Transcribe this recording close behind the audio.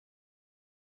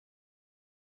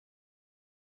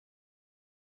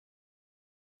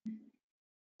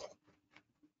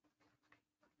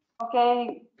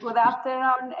Okay, good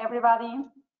afternoon, everybody.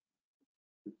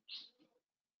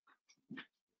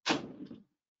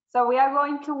 So we are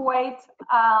going to wait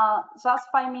just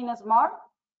 5 minutes more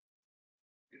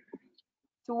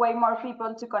to wait more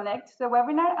people to connect to the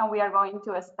webinar, and we are going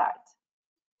to start.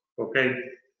 Okay.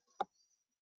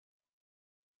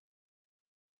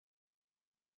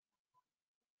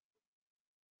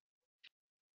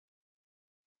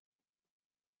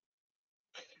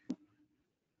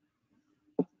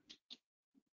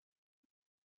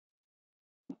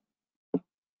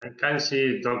 I can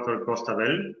see Dr.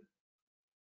 Costabel.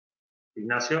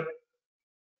 Ignacio?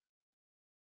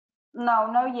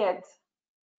 No, not yet.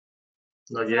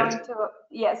 Not yet?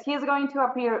 Yes, he's going to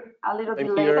appear a little bit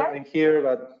here, later. I'm here,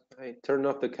 but I turned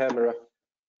off the camera.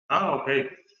 Ah, okay.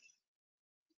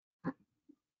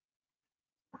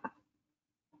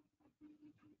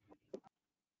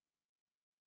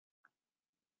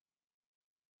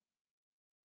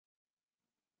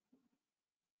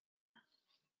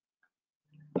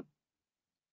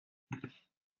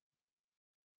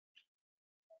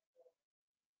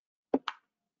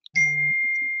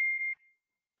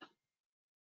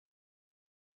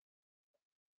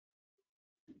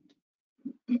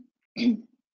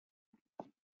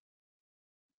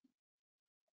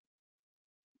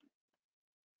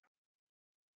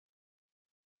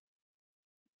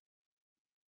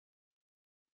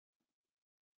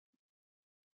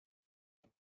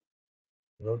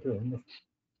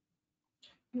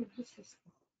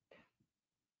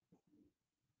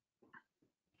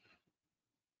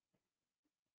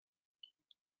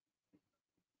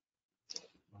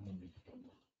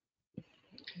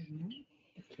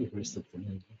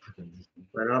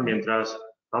 Bueno, mientras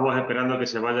vamos esperando que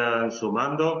se vayan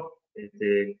sumando,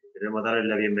 queremos darles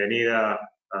la bienvenida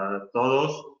a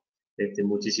todos.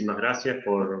 Muchísimas gracias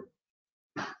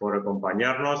por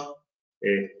acompañarnos.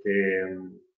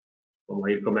 Vamos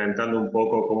a ir comentando un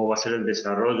poco cómo va a ser el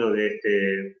desarrollo de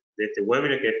este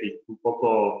webinar, que es un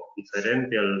poco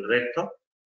diferente al resto.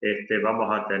 Vamos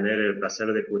a tener el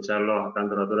placer de escucharlos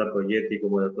tanto la doctora Proietti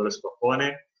como el doctor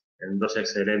Scoffone en dos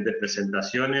excelentes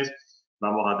presentaciones.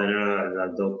 Vamos a tener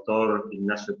al doctor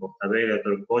Ignacio Costabel y al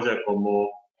doctor Colla como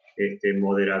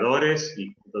moderadores,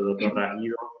 y junto al doctor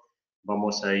Rasguido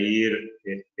vamos a ir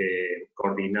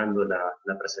coordinando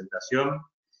la presentación.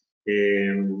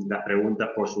 Las preguntas,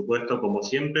 por supuesto, como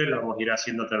siempre, las vamos a ir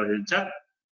haciendo a través del chat.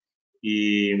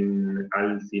 Y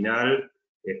al final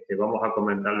vamos a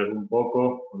comentarles un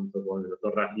poco, junto con el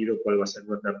doctor Rasguido, cuál va a ser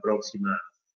nuestro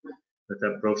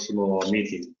próximo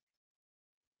meeting.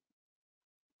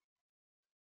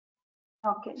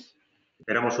 Ok.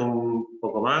 Esperamos un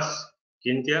poco más,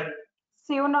 Cintia.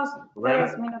 Sí, unos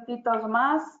 3 minutitos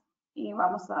más y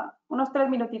unos 3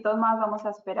 minutitos más vamos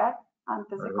a esperar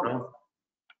antes de comenzar.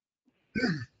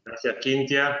 Gracias,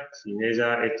 Cintia. Sin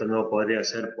ella esto no podría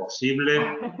ser posible.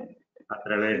 A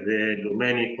través de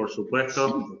Lumenis, por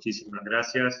supuesto. Muchísimas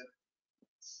gracias.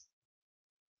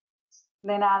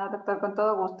 De nada, doctor, con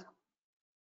todo gusto.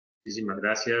 Muchísimas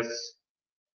gracias.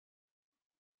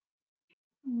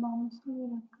 Vamos a ver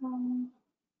acá.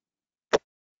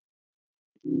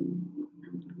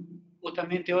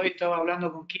 Justamente hoy estaba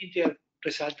hablando con Cintia,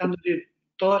 resaltándole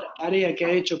toda la tarea que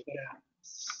ha hecho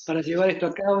para llevar esto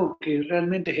a cabo, que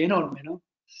realmente es enorme, ¿no?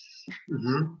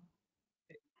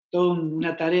 Toda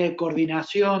una tarea de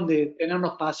coordinación, de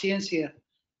tenernos paciencia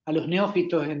a los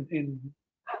neófitos en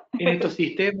estos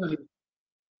sistemas.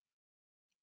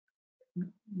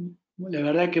 La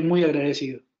verdad que muy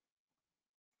agradecido.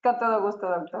 Con todo gusto,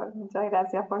 doctor. Muchas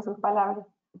gracias por sus palabras.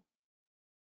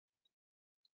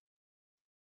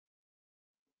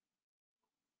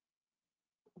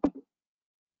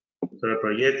 Dr.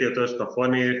 Proietti, Dr.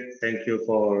 Scoffone, thank you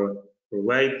for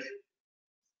wait.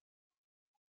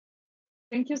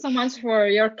 Thank you so much for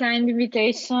your kind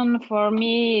invitation. For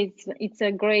me, it's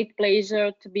a great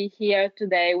pleasure to be here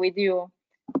today with you.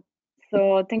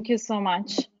 So thank you so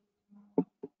much.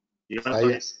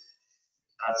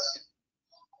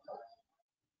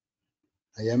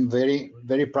 I am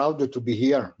very proud to be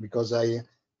here because I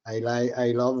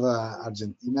love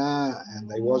Argentina,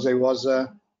 and I was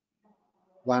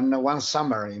one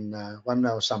summer in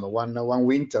one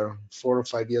winter 4 or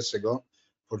 5 years ago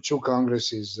for 2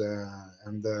 congresses,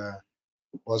 and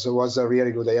was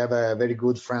really good. I have a very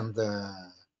good friend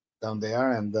down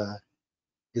there, and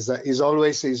is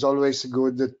always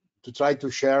good to try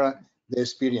to share the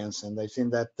experience, and I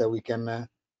think that we can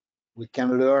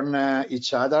learn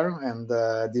each other, and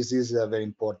this is very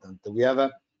important. We have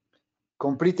a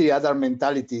completely other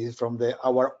mentality from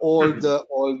our old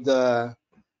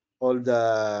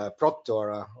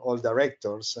proctor, old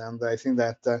directors, and I think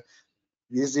that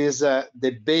this is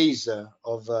the base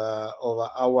of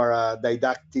our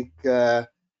didactic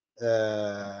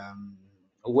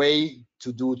way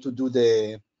to do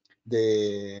the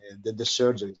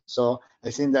surgery. So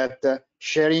I think that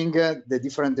sharing the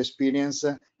different experience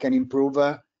can improve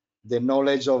the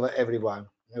knowledge of everyone.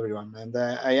 And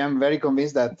I am very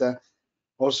convinced that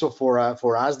also for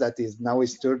us, that is now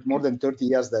is more than 30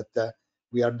 years that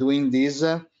we are doing this.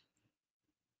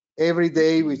 Every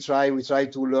day we try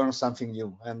to learn something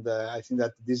new, and I think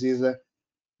that this is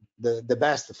the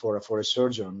best for a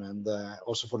surgeon, and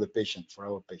also for the patient, for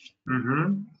our patient.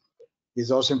 Mm-hmm. It's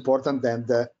also important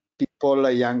that people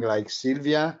young like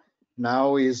Silvia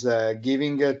now is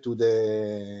giving to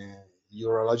the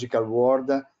urological world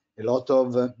a lot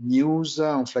of news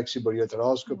on flexible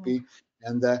ureteroscopy,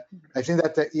 and I think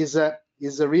that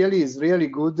is really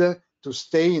good to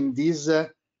stay in this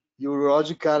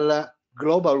urological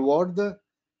global world,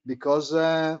 because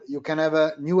you can have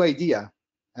a new idea,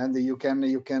 and you can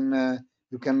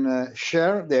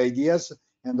share the ideas,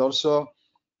 and also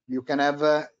you can have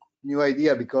a new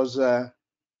idea, because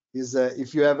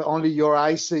if you have only your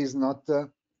eyes is not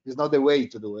the way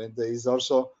to do it. Is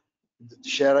also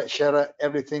share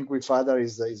everything with other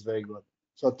is very good.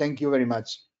 So thank you very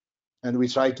much, and we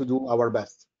try to do our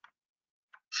best.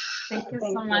 Thank you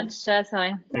so much,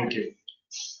 Cesare. Thank you.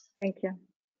 Thank you.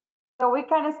 So we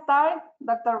can start,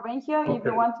 Dr. Benjo, if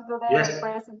you want to do the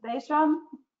presentation.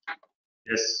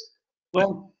 Yes.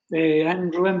 Well, I'm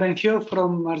Rubén Benjo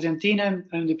from Argentina.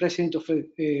 I'm the president of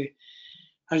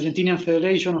Argentinian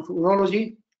Federation of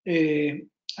Urology,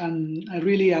 and I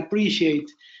really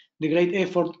appreciate the great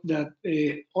effort that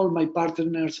all my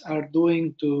partners are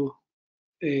doing to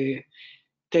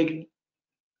take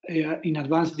in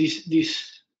advance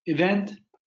this event.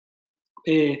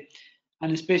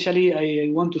 And especially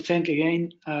I want to thank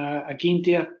again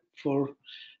Quintia for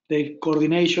the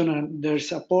coordination and her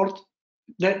support.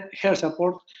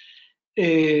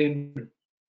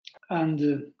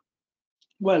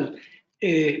 Well,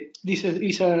 this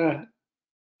is a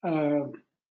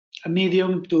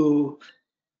medium to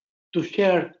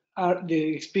share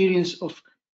the experience of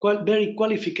very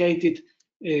qualified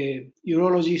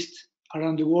urologists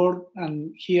around the world.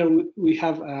 And here we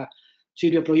have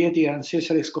Silvia Proietti and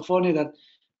Cesare Scoffone that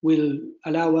will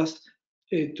allow us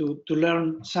to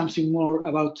learn something more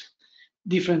about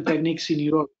different techniques in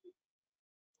urology.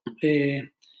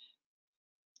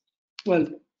 Well,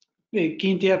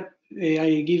 Quintia,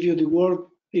 I give you the word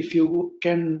if you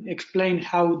can explain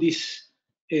how this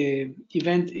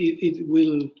event it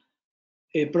will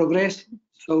progress,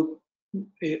 so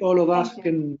all of us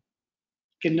can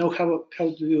know how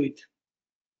to do it.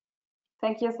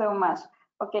 Thank you so much.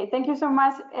 Okay, thank you so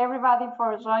much everybody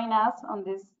for joining us on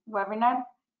this webinar.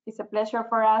 It's a pleasure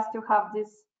for us to have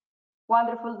these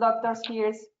wonderful doctors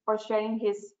here for sharing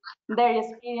their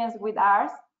experience with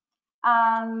ours.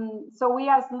 And so we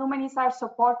as Lumenis are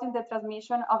supporting the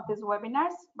transmission of these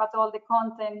webinars, but all the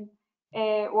content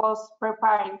was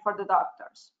preparing for the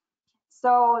doctors.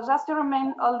 So just to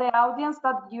remind all the audience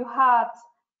that you had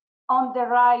on the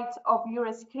right of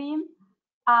your screen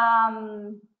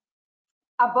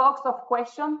a box of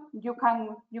questions. You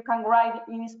can write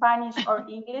in Spanish or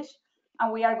English,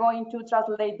 and we are going to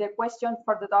translate the question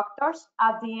for the doctors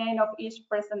at the end of each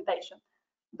presentation.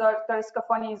 Dr.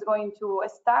 Scoffone is going to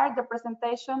start the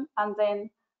presentation, and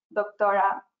then Dr.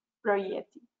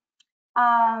 Proietti.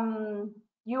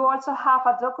 You also have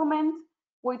a document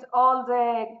with all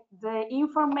the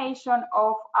information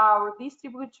of our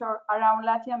distributor around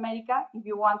Latin America if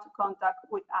you want to contact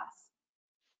with us.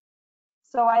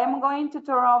 So I am going to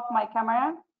turn off my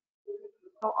camera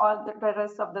so all the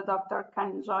rest of the doctor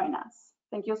can join us.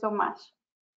 Thank you so much.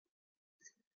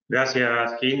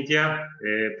 Gracias, Quintia.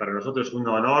 Para nosotros es un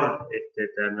honor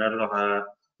tenerlos a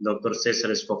doctor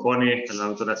Cesare Scoffone, a la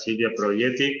doctora Silvia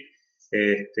Proietti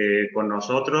con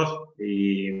nosotros,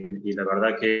 y la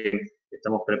verdad que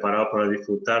estamos preparados para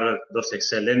disfrutar dos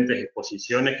excelentes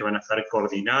exposiciones que van a estar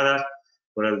coordinadas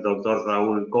por el doctor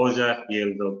Raúl Colla y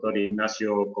el doctor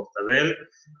Ignacio Costadel,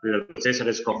 el doctor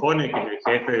Cesare Scoffone, que es el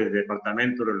jefe del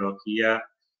Departamento de Urología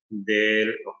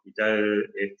del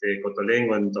Hospital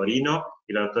Cottolengo en Torino,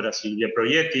 y la doctora Silvia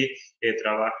Proietti, que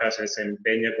se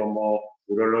desempeña como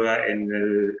uróloga en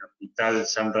el Hospital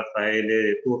San Raffaele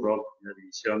de Turro, en la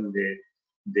división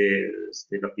del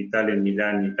hospital en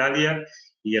Milán, Italia,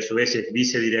 y a su vez es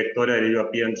vicedirectora del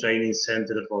European Training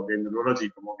Center for Endourology,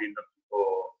 como bien lo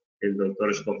explicó el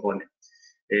doctor Scoffone.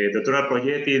 Doctora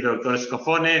Proietti, doctor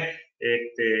Scoffone,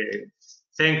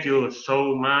 thank you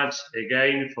so much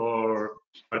again for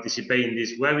participating in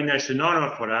this webinar. It's an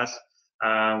honor for us,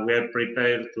 We are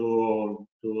prepared to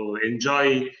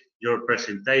enjoy your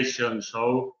presentation.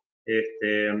 So,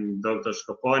 Dr.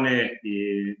 Scoffone,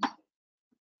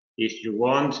 if you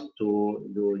want to,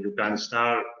 you can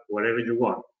start wherever you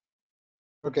want.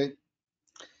 Okay.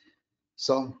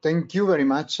 So thank you very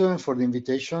much for the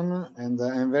invitation, and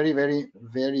I'm very, very,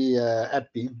 very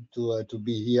happy to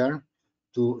be here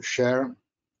to share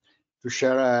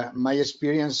my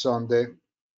experience on the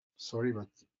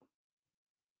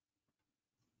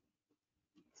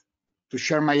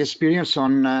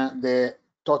the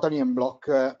totally in-bloc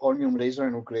holmium laser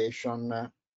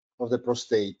enucleation of the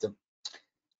prostate.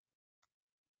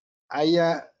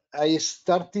 I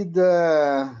started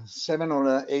 7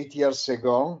 or 8 years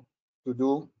ago to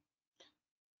do.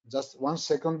 Just 1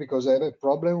 second, because I have a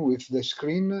problem with the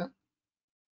screen.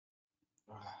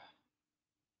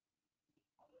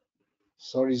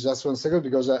 Sorry, just 1 second,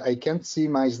 because I can't see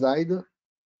my slide.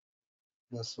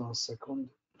 Just 1 second.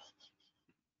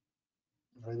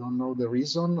 I don't know the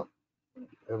reason.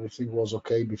 Everything was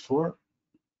okay before.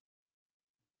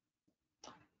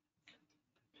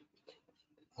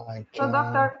 So,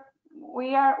 doctor,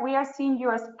 we are seeing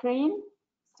your screen.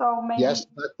 So maybe. Yes,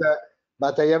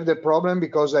 but I have the problem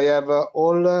because I have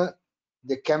all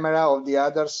the camera of the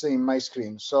others in my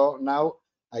screen. So now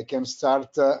I can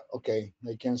start. Okay,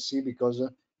 I can see because.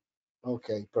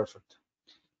 Okay, perfect.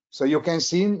 So you can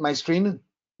see my screen?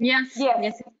 Yes. Yes.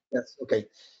 Yes. Yes. Okay.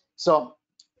 So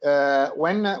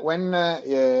when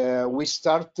we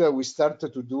start to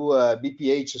do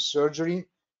BPH surgery,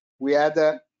 we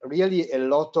had really a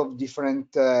lot of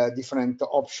different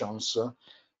options,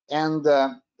 and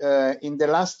in the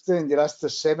last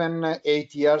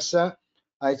 7-8 years,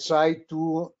 I tried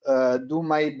to do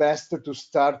my best to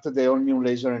start the holmium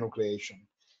laser enucleation,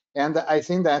 and I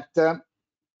think that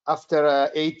after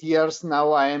 8 years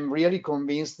now, I am really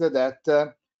convinced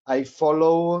that I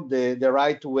follow the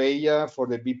right way for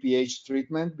the BPH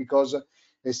treatment, because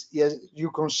as you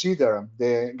consider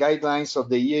the guidelines of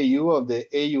the EAU, of the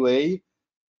AUA,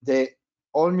 the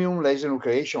holmium laser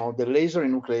enucleation, or the laser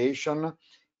enucleation,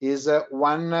 is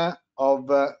one of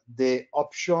the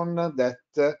option that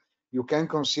you can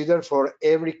consider for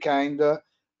every kind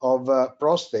of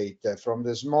prostate, from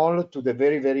the small to the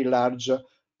very, very large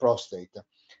prostate.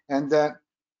 And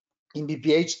in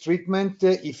BPH treatment,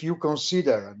 if you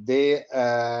consider the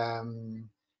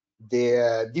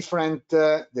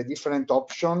different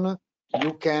option,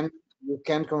 you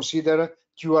can consider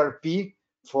QRP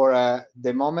for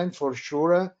the moment, for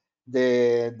sure,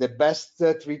 the best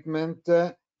treatment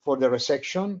for the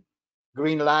resection.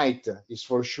 Green light is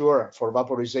for sure, for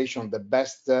vaporization, the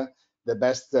best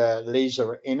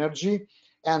laser energy,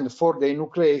 and for the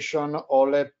enucleation,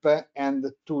 HOLEP and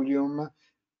thulium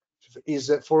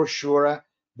is for sure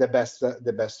the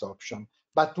best option.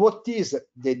 But what is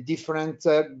the difference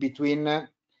between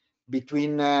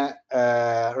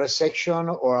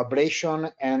resection or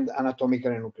ablation and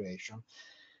anatomical enucleation?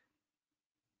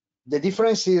 The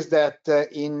difference is that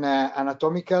in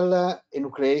anatomical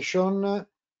enucleation,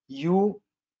 you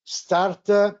start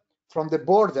from the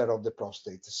border of the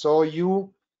prostate. So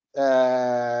you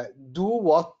do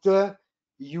what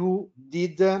you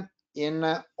did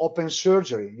in open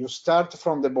surgery. You start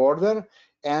from the border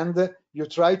and you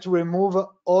try to remove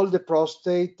all the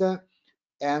prostate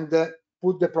and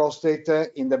put the prostate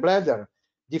in the bladder,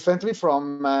 differently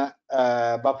from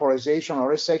vaporization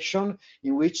or resection,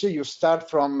 in which you start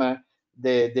from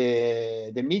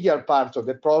the medial part of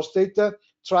the prostate,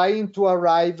 trying to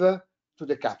arrive to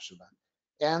the capsula.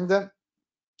 And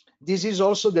this is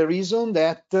also the reason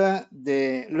that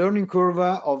the learning curve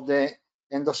of the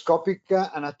endoscopic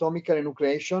anatomical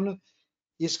enucleation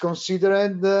is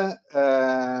considered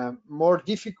more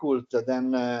difficult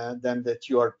than the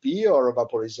QRP or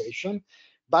vaporization,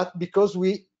 but because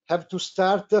we have to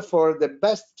start for the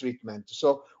best treatment,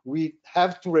 so we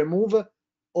have to remove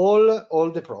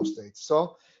all the prostate.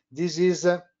 So this is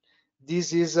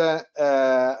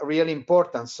really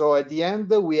important. So at the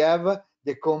end, we have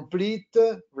the complete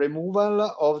removal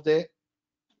of the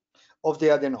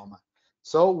adenoma.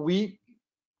 So we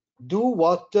do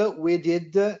what we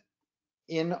did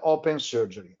in open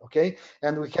surgery, okay?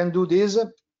 And we can do this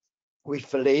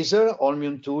with laser,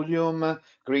 holmium thulium,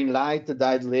 green light,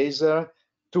 dyed laser,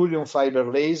 thulium fiber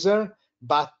laser,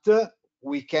 but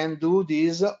we can do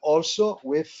this also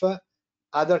with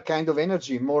other kind of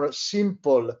energy, more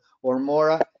simple or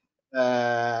more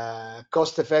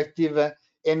cost-effective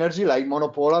energy, like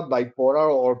monopolar, bipolar,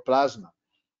 or plasma.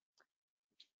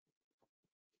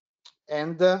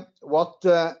 And what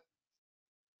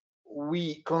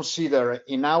we consider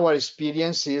in our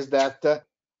experience is that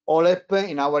HOLEP,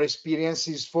 in our experience,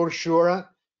 is for sure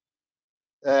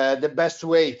the best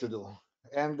way to do,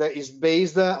 and is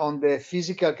based on the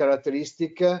physical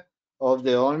characteristic of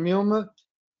the holmium.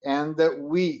 And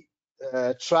we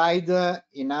tried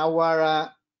in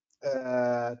our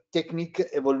technique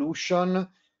evolution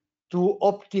to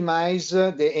optimize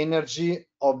the energy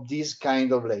of this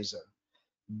kind of laser,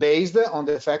 based on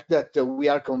the fact that we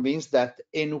are convinced that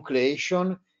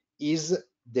enucleation is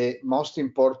the most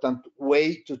important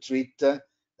way to treat the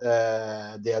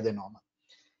adenoma.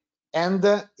 And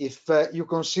if you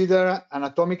consider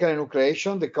anatomical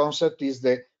enucleation, the concept is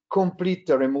the complete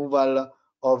removal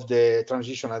of the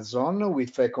transitional zone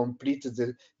with a complete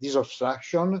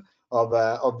disobstruction of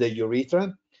the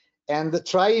urethra, and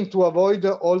trying to avoid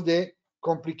all the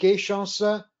complications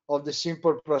of the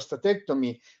simple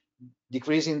prostatectomy,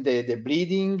 decreasing the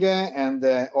bleeding and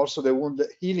also the wound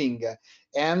healing,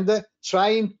 and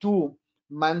trying to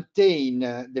maintain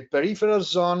the peripheral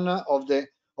zone of the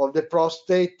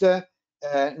prostate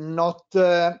not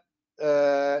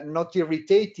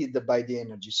irritated by the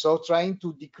energy. So trying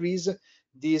to decrease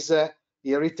this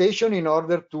irritation in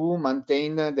order to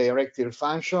maintain the erectile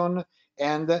function,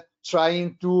 and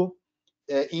trying to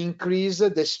increase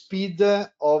the speed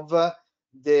of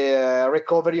the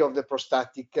recovery of the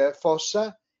prostatic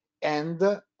fossa, and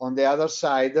on the other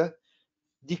side,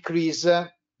 decrease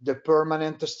the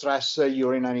permanent stress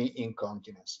urinary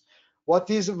incontinence. What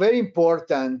is very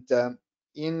important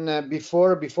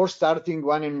before starting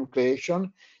one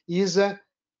enucleation is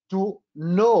to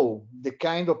know the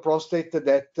kind of prostate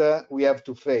that we have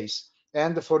to face.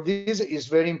 And for this is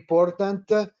very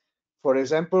important, for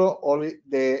example,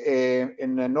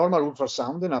 in a normal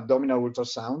ultrasound, an abdominal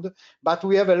ultrasound, but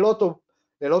we have a lot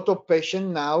of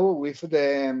patients now with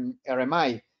the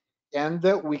RMI, and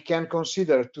we can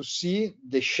consider to see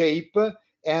the shape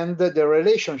and the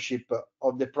relationship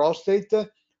of the prostate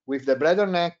with the bladder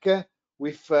neck,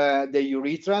 with the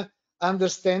urethra,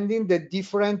 understanding the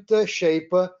different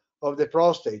shape of the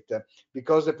prostate,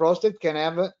 because the prostate can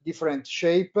have different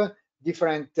shape,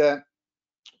 different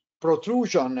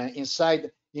protrusion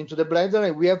inside into the bladder,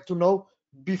 and we have to know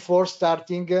before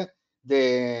starting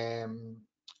the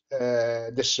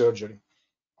surgery.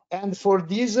 And for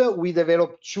this, we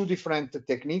developed two different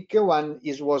techniques. One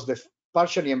was the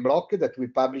partially in-bloc that we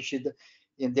published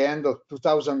in the end of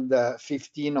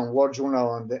 2015 on World Journal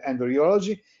on the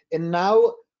Endourology, and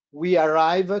now we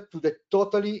arrive to the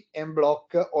totally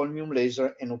in-bloc holmium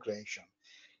laser enucleation.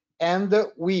 And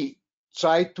we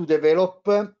try to develop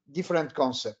different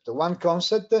concepts. One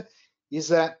concept is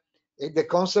the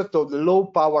concept of the low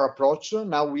power approach.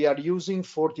 Now we are using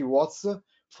 40 watts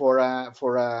for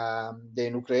the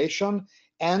enucleation,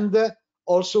 and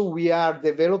also we are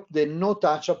developed the no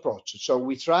touch approach. So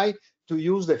we try to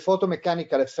use the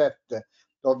photomechanical effect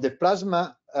of the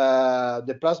plasma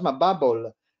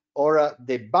bubble, or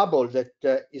the bubble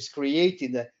that is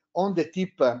created on the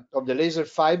tip of the laser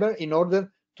fiber, in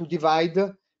order to divide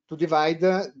the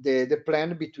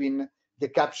plane between the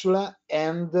capsula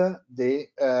and the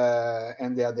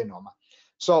adenoma.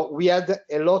 So we had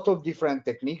a lot of different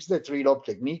techniques: the 3-lobe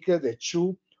technique, the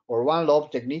 2 or 1-lobe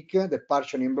technique, the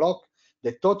partial in-bloc,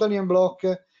 the total in-bloc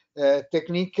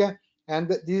technique, and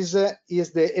this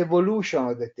is the evolution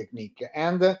of the technique.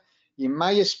 And in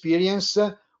my experience,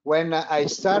 when I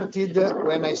started to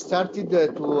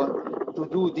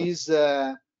do this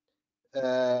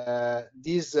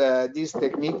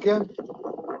technique,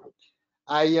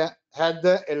 I had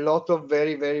a lot of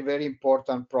very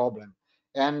important problems.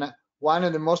 And one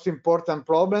of the most important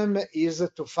problem is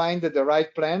to find the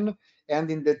right plane.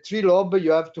 And in the 3-lobe,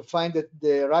 you have to find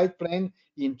the right plane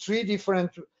in 3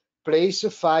 different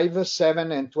places, 5,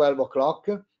 7, and 12 o'clock.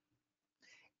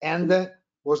 And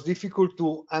was difficult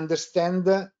to understand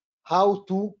how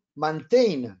to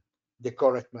maintain the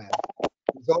correct plane.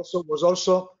 It was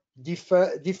also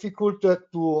difficult to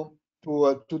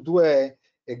do a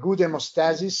good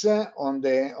hemostasis on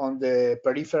the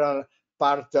peripheral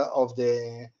part of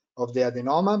the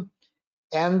adenoma.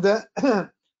 And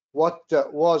what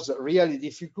was really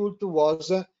difficult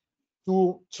was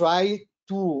to try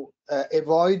to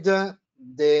avoid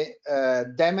the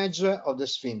damage of the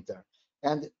sphincter.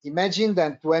 And imagine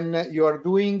that when you are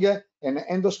doing an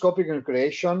endoscopic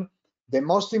enucleation, the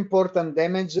most important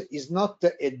damage is not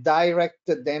a direct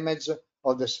damage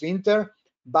of the sphincter,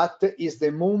 but is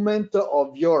the movement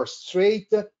of your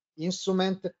straight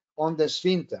instrument on the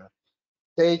sphincter.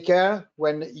 Take care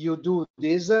when you do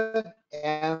this,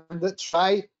 and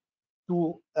try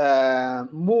to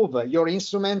move your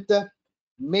instrument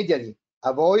medially.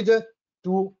 Avoid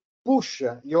to push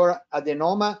your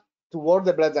adenoma toward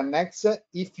the bladder neck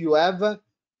if you have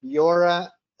your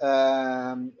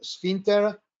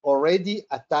sphincter already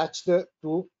attached to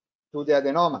the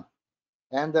adenoma,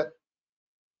 and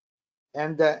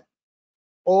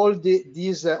all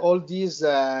these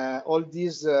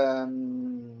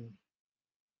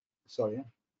sorry,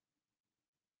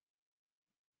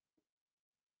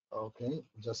 okay,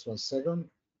 just 1 second.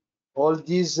 All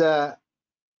these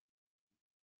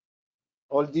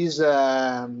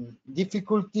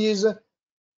difficulties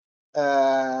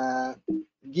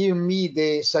give me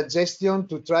the suggestion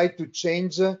to try to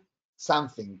change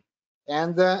something,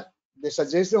 and the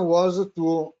suggestion was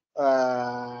to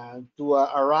arrive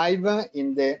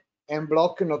in the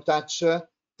in-bloc no touch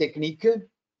technique,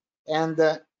 and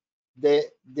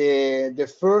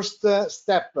the first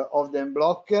step of the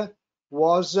in-bloc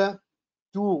was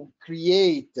to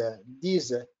create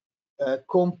this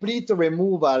complete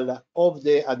removal of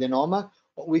the adenoma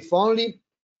with only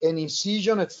an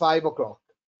incision at 5 o'clock.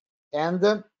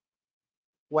 And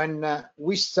when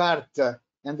we start,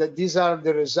 and these are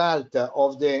the result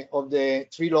of the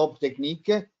 3-lobe technique,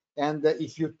 and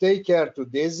if you take care to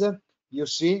this, you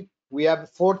see we have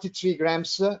 43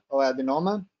 grams of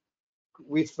adenoma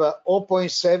with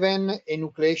 0.7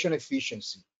 enucleation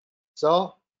efficiency.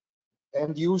 So,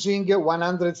 and using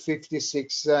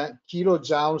 156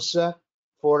 kilojoules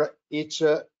for each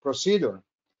procedure.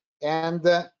 And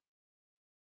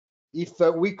if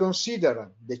we consider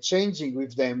the changing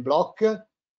with the in-bloc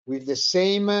with the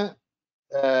same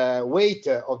weight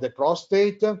of the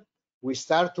prostate, we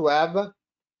start to have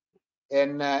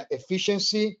an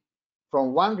efficiency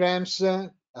from 1 grams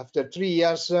after 3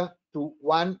 years to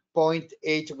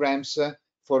 1.8 grams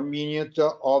per minute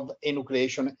of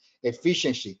enucleation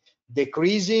efficiency,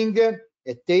 decreasing at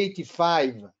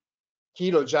 85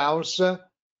 kilojoules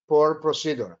per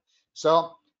procedure.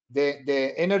 So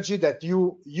the energy that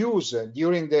you use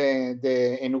during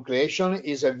the enucleation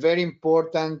is a very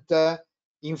important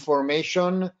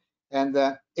information,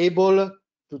 and able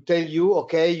to tell you,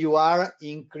 okay, you are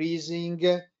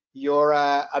increasing your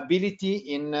ability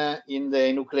in the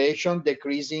enucleation,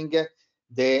 decreasing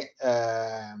the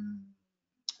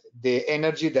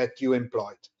energy that you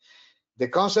employed. The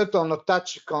concept of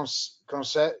no-touch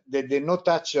concept, the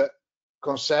no-touch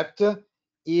concept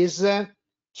is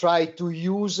try to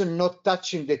use not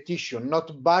touching the tissue,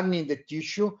 not burning the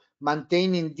tissue,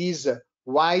 maintaining this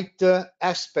white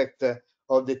aspect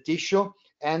of the tissue,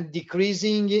 and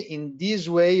decreasing in this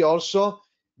way also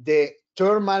the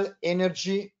thermal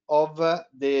energy of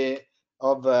the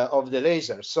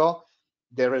laser. So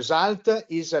the result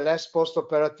is a less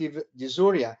post-operative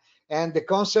dysuria, and the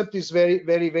concept is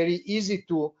very easy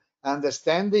to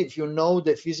understand if you know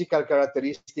the physical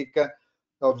characteristic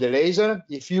of the laser.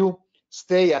 If you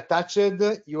stay attached,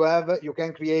 you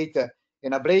can create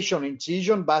an ablation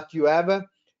incision, but you have a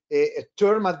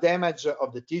thermal damage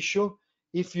of the tissue.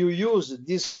 If you use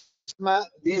this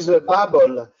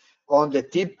bubble on the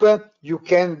tip, you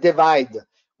can divide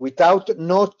without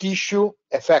no tissue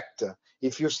effect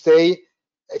if you stay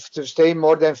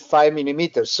more than 5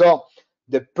 millimeters. So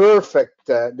the perfect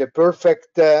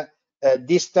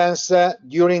distance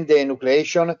during the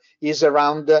enucleation is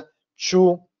around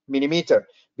 2 millimeters,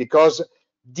 because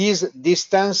this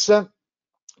distance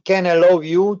can allow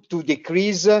you to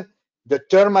decrease the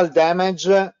thermal damage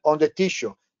on the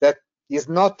tissue. That is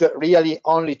not really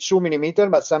only 2 millimeters,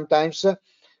 but sometimes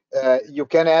you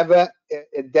can have a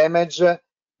damage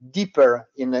deeper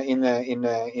in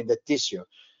the tissue.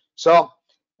 So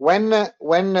when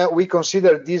we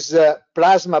consider this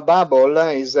plasma bubble,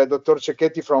 is Dr.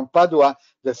 Cecchetti from Padua,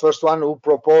 the first one who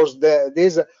proposed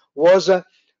this, was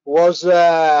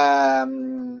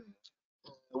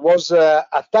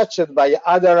attached by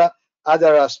other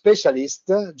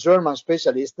specialists, German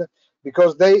specialists,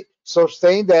 because they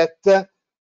sustain that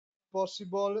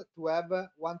possible to have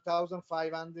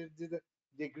 1,500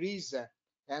 degrees,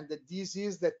 and this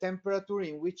is the temperature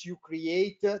in which you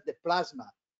create the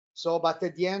plasma. So, but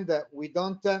at the end we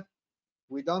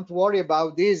don't worry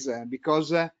about this,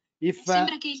 because if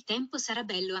sembra che il tempo sarà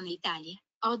bello in Italia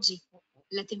oggi.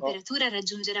 La temperatura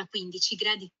raggiungerà 15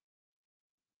 gradi.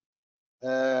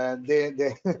 I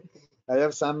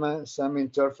have some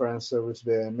interference with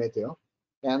the meteo,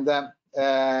 and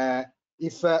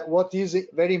if what is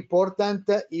very important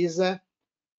is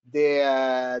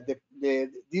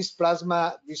this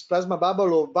plasma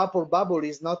bubble or vapor bubble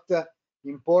is not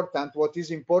important. What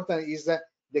is important is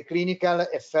the clinical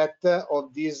effect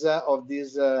of this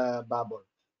bubble.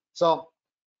 So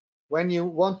when you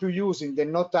want to use in the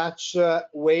no touch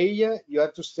way, you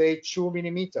have to stay 2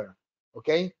 millimeters.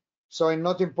 Okay, So in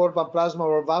not important plasma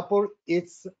or vapor,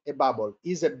 it's a bubble.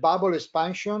 Is a bubble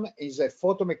expansion, is a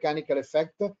photomechanical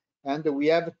effect, and we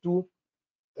have to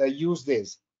use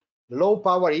this. Low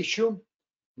power issue.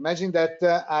 Imagine that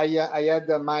I had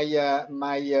my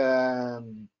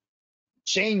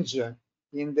change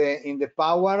in the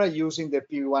power using the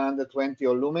P120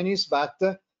 or luminis, but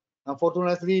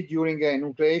unfortunately during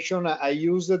enucleation I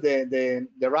used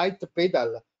the right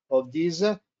pedal of this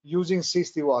using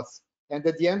 60 watts, and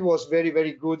at the end was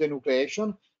very good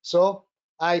enucleation. So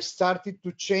I started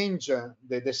to change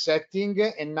the setting,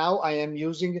 and now I am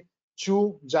using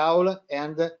 2 joule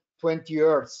and 20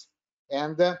 hertz,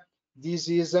 and this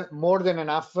is more than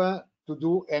enough to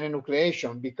do an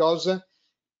enucleation, because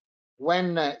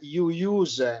when you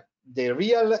use the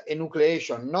real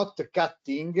enucleation, not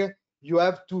cutting, you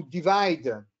have to divide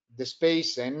the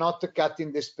space and not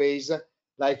cutting the space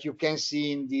like you can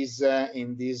see in this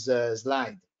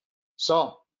slide.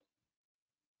 So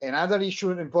another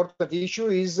issue, important issue,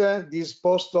 is this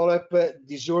post-HOLEP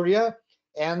dysuria,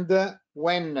 and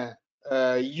when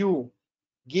you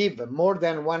give more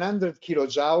than 100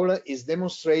 kilojoule, is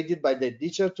demonstrated by the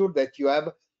literature that you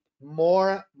have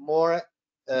more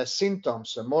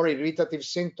symptoms, more irritative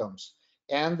symptoms,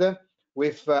 and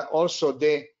with also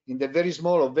in the very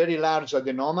small or very large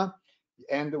adenoma,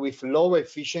 and with low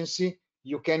efficiency,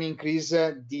 you can increase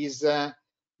these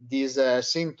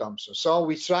symptoms. So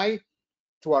we try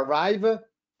to arrive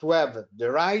to have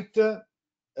the right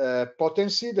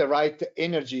potency, the right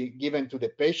energy given to the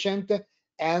patient,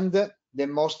 and the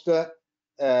most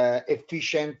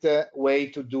efficient way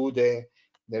to do the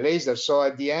laser. So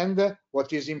at the end,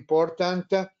 what is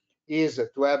important is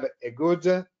to have a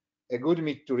good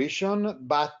micturition,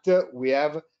 but we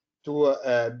have to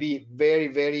be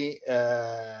very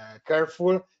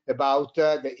careful about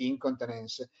the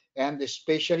incontinence, and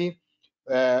especially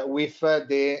with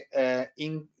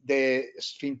the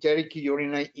sphincteric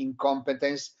urinary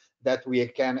incompetence that we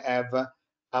can have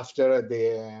after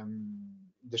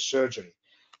the surgery.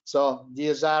 So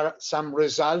these are some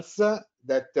results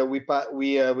that we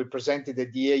presented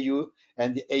at the AU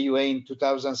and the AUA in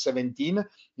 2017,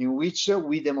 in which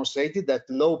we demonstrated that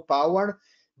low power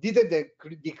didn't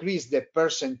decrease the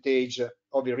percentage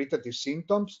of irritative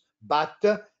symptoms, but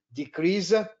decrease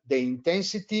the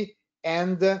intensity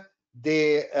and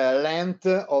the length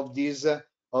of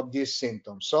these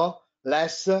symptoms. So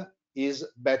less is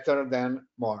better than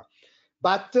more.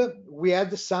 But we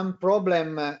had some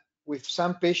problem with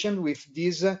some patients with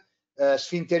this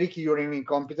sphincteric urinary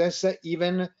incompetence,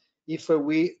 even if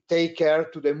we take care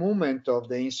to the movement of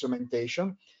the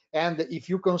instrumentation. And if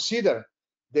you consider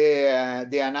the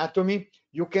anatomy,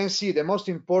 you can see the most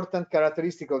important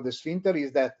characteristic of the sphincter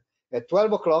is that at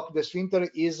 12 o'clock, the sphincter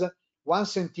is 1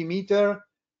 centimeter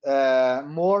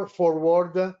more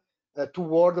forward,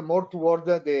 toward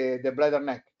the bladder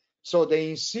neck. So the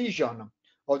incision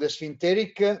of the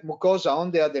sphincteric mucosa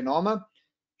on the adenoma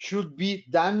should be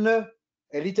done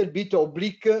a little bit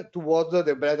oblique toward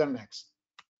the bladder neck.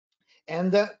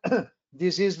 And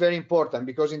this is very important,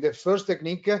 because in the first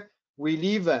technique, we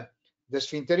leave the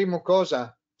sphincteric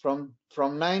mucosa from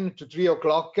 9 to 3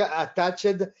 o'clock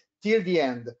attached till the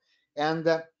end.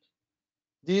 And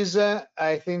this,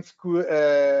 I think,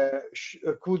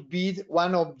 could be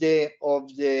one of the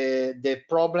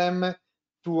problem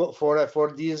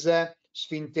for this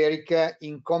sphincteric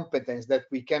incompetence that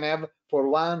we can have for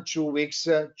 1, 2 weeks,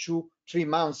 2, 3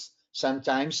 months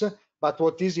sometimes. But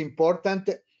what is important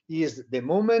is the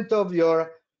movement of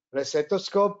your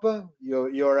receptoscope,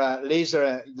 your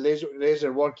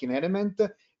laser working element,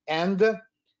 and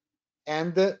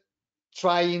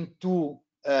trying to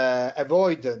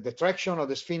avoid the traction of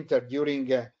the sphincter during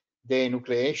the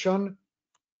enucleation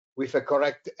with a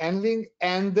correct handling.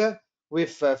 And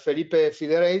with Felipe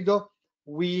Figueiredo,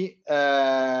 we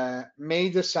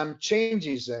made some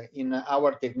changes in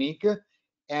our technique,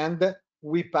 and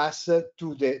we passed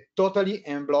to the totally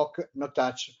in-bloc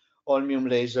no-touch holmium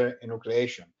laser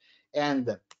enucleation.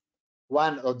 And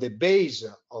one of the base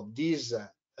of this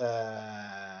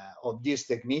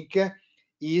technique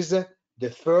is the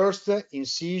first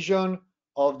incision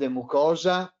of the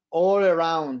mucosa all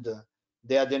around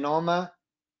the adenoma,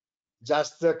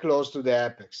 just close to the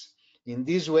apex. In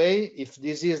this way, if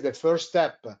this is the first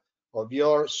step of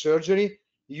your surgery,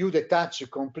 you detach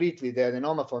completely the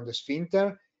adenoma from the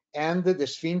sphincter, and the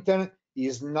sphincter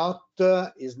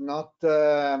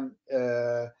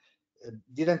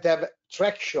didn't have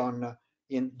traction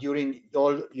during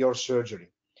all your surgery.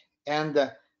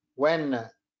 And when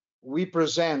we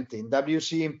present in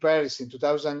WC in Paris in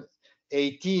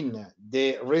 2018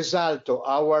 the result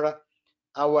of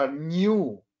our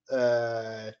new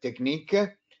technique,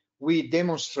 we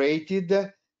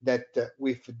demonstrated that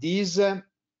with this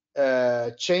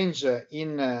change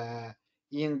in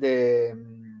the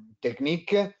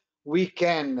technique, we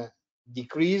can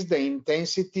decrease the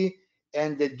intensity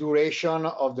and the duration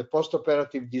of the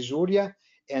postoperative dysuria,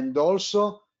 and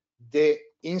also the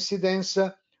incidence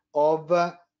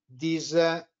of this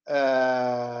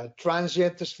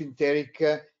transient sphincteric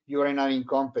urinary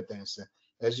incompetence.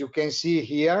 As you can see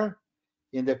here,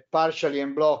 in the partially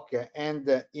en-bloc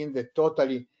and in the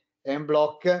totally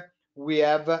en-bloc, we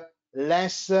have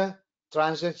less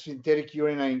transient sphincteric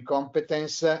urinary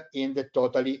incompetence in the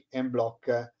totally en-bloc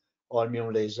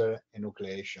holmium laser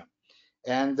enucleation,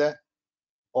 and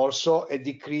also a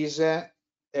decrease,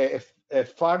 a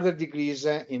further decrease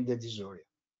in the dysuria.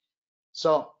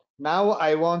 So now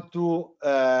I want to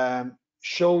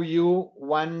show you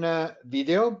one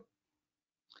video,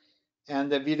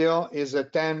 and the video is a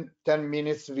 10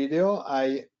 minutes video.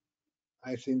 I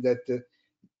think that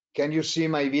can you see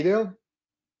my video?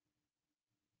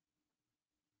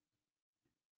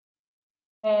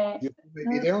 You see my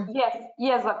video?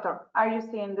 Yes, doctor. Are you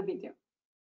seeing the video?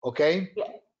 Okay.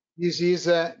 Yes. This is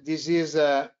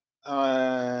the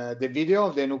video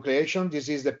of the enucleation. This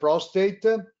is the prostate.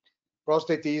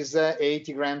 Prostate is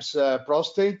 80 grams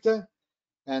prostate,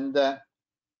 and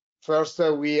first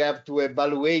we have to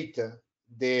evaluate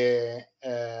the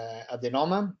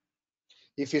adenoma.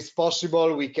 If it's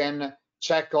possible, we can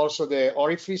check also the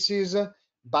orifices,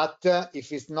 but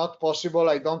if it's not possible,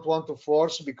 I don't want to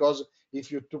force, because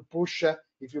if you push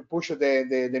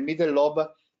the middle lobe,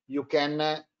 you can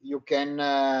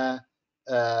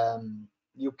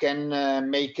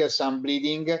make some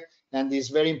bleeding, and it's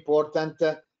very important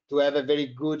to have a very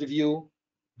good view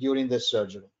during the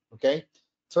surgery. Okay.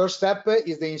 First step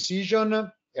is the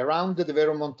incision around the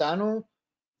verumontanum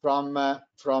from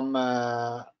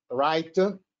right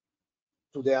to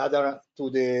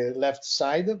the left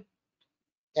side,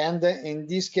 and in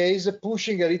this case,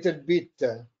 pushing a little bit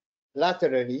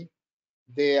laterally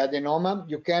the adenoma,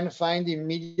 you can find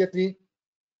immediately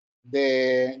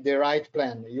the right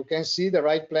plan. You can see the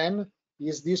right plan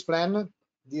is this plan.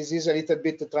 This is a little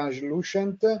bit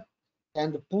translucent,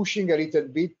 and pushing a little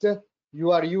bit,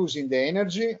 you are using the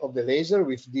energy of the laser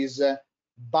with this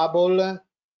bubble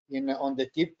on the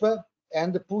tip,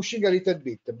 and pushing a little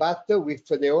bit. But with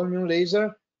the holmium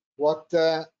laser, what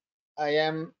I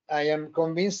am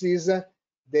convinced is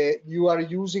that you are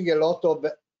using a lot of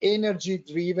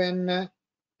energy-driven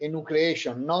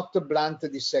enucleation, not blunt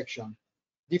dissection,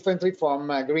 differently from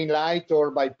green light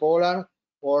or bipolar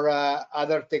or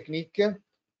other technique.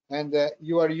 And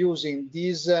you are using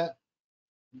this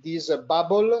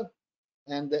bubble,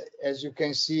 and as you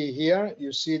can see here,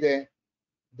 you see the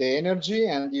energy,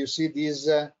 and you see this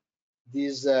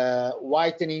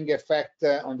whitening effect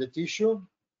on the tissue.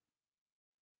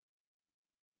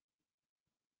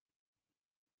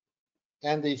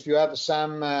 And if you have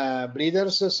some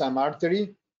bleeders, some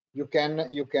artery, you can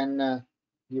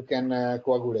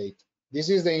coagulate. This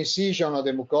is the incision of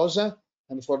the mucosa,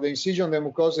 and for the incision of the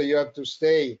mucosa, you have to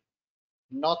stay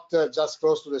not just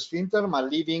close to the sphincter, but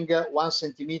leaving 1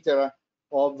 centimeter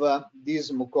of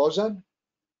this mucosa,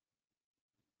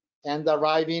 and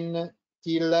arriving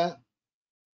till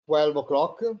 12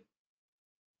 o'clock.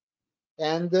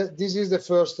 And this is the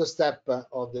first step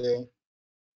of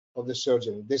the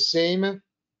surgery. The same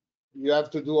you have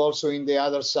to do also in the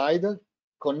other side,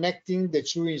 connecting the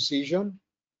two incision.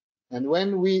 And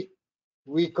when we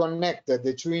connect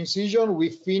the two incision, we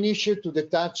finish to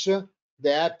detach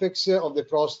the apex of the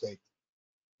prostate,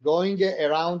 going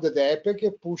around the apex,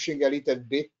 pushing a little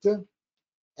bit,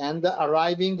 and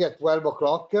arriving at 12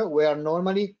 o'clock, where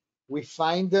normally we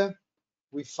find a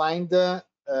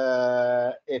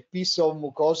piece of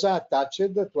mucosa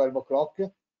attached at 12 o'clock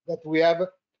that we have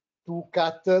to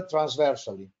cut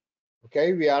transversally.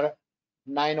 Okay, we are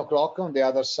 9 o'clock on the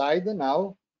other side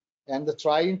now, and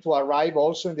trying to arrive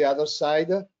also on the other side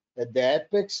at the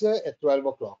apex at 12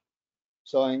 o'clock.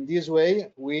 So in this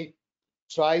way, we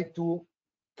try to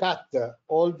cut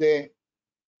all the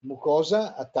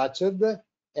mucosa attached,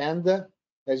 and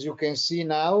as you can see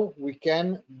now, we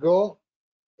can go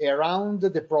around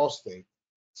the prostate.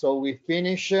 So we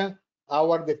finish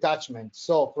our detachment.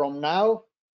 So from now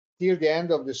till the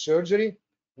end of the surgery,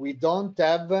 we don't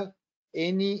have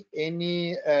any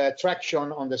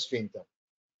traction on the sphincter.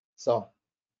 So,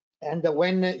 and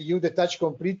when you detach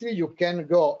completely, you can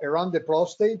go around the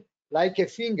prostate like a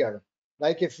finger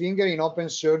in open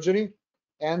surgery,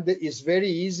 and it's very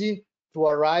easy to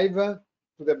arrive to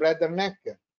the bladder neck.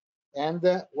 And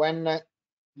when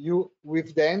you,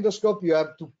 with the endoscope, you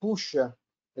have to push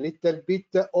a little bit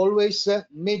always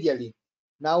medially.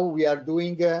 Now we are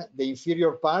doing the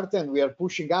inferior part and we are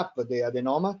pushing up the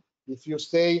adenoma. If you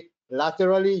stay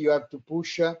laterally, you have to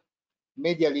push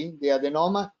medially the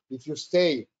adenoma. If you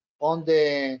stay on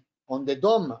the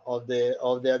dome of the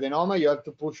adenoma, you have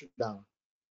to push it down.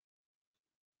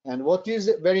 And what is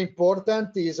very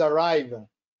important is arrive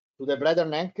to the bladder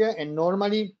neck, and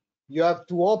normally you have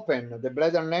to open the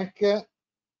bladder neck.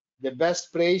 The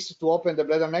best place to open the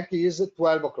bladder neck is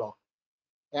 12 o'clock.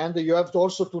 And you have to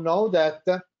also to know that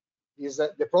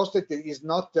the prostate is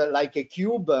not like a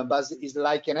cube, but is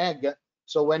like an egg.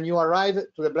 So when you arrive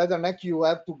to the bladder neck, you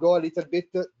have to go a little bit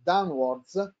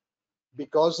downwards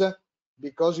because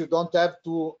you don't have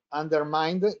to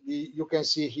undermine you can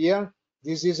see here,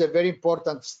 this is a very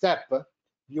important step.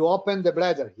 You open the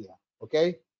bladder here,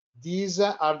 okay? These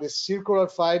are the circular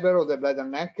fiber of the bladder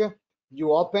neck.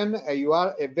 You open, you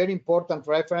are a very important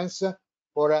reference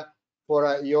for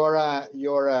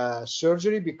your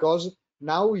surgery, because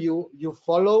now you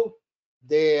follow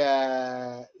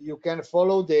the you can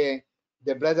follow the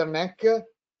bladder neck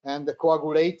and the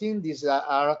coagulating. These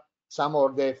are some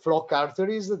of the flock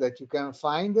arteries that you can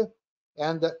find,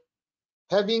 and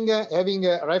having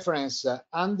a reference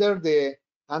under the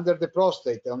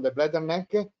prostate on the bladder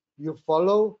neck, you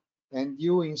follow and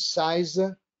you incise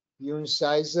the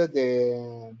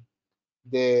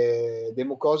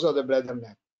mucosa of the bladder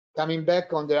neck. Coming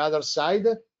back on the other side,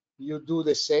 you do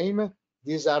the same.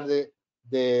 These are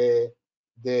the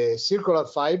circular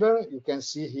fiber you can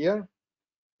see here,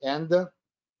 and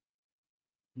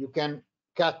you can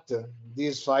cut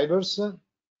these fibers,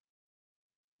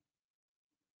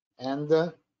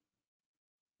 and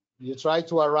you try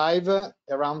to arrive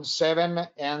around 7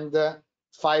 and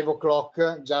 5 o'clock,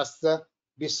 just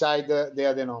beside the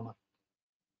adenoma.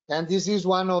 And this is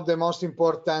one of the most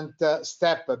important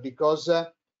steps, because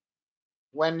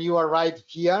when you arrive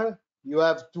here, you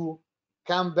have to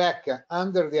come back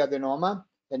under the adenoma,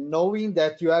 and knowing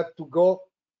that you have to go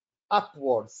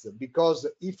upwards, because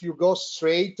if you go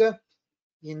straight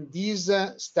in this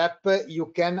step, you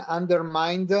can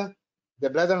undermine the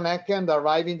bladder neck and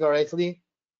arriving directly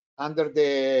under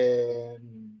the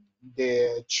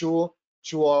two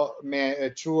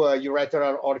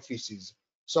ureteral orifices.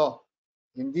 So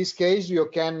in this case, you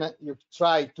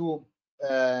try to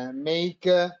make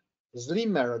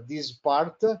slimmer this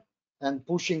part, and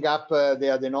pushing up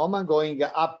the adenoma. Going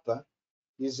up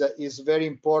is very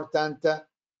important to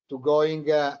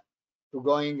going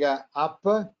up.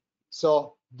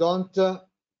 So don't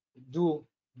do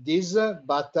this,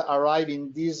 but arrive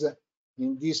in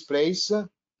this place,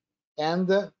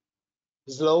 and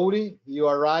slowly you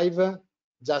arrive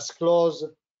just close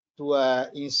to an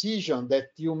incision that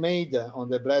you made on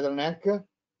the bladder neck,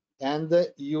 and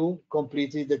you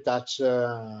completely detach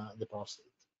the prostate.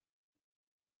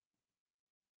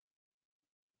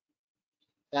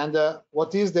 And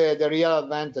what is the real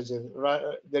advantages?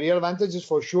 The real advantages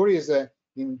for sure is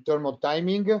in terms of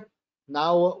timing.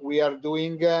 Now we are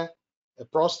doing a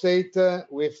prostate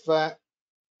with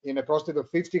in a prostate of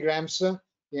 50 grams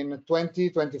in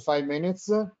 20-25 minutes,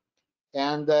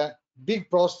 and big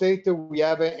prostate we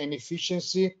have an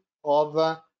efficiency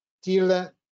of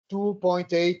till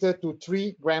 2.8 to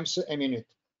 3 grams a minute.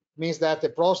 Means that a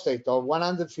prostate of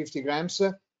 150 grams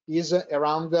is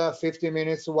around 50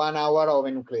 minutes, 1 hour of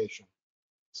enucleation.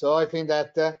 So I think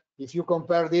that if you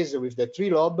compare this with the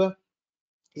 3-lobe,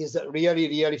 is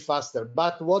really faster.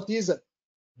 But what is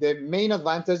the main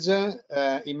advantage,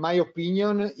 in my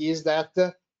opinion, is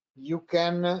that you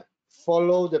can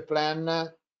follow the plan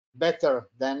better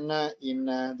than in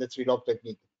the 3-lobe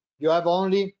technique. You have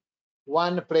only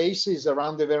one place, is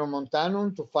around the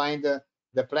verumontanum, to find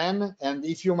the plan, and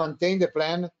if you maintain the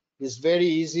plan, it's very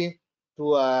easy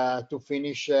to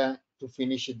finish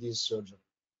this surgery.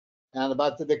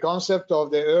 But the concept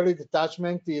of the early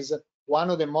detachment is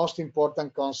one of the most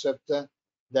important concepts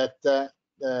that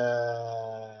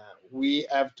we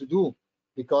have to do,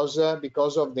 because of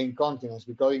the incontinence,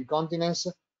 because incontinence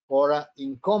or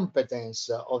incompetence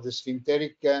of the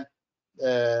sphincteric, the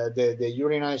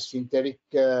urinary sphincteric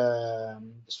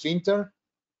sphincter,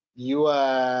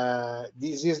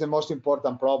 this is the most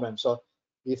important problem. So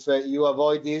if you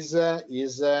avoid this,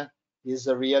 is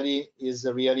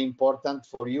really important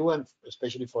for you, and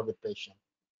especially for the patient.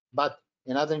 But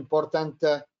another important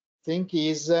thing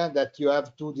is that you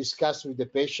have to discuss with the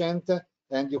patient,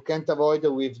 and you can't avoid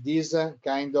with this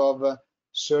kind of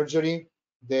surgery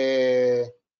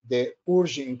the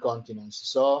urge incontinence.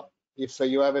 So if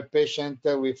you have a patient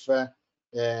with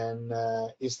an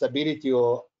instability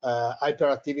or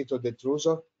hyperactivity of the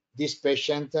detrusor, this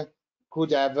patient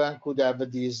could have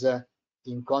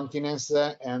incontinence,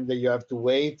 and you have to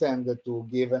wait and to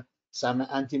give some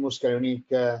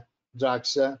antimuscarinic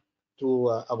drugs to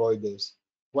avoid this.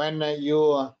 When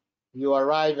you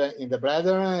arrive in the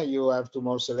bladder, you have to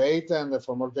morcellate, and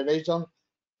for morcellation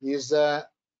is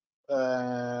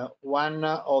one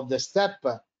of the steps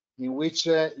in which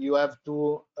you have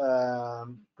to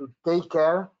take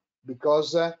care,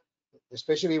 because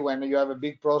especially when you have a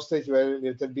big prostate, you are a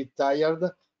little bit tired.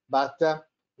 But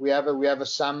we have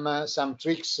some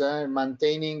tricks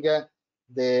maintaining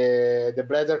the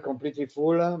bladder completely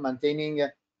full, maintaining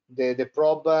the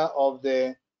probe of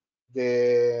the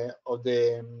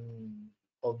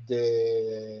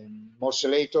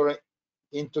morcellator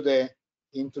into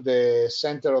the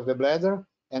center of the bladder,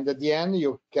 and at the end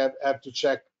you have to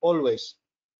check always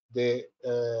the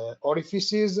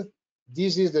orifices.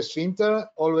 This is the sphincter.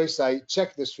 Always I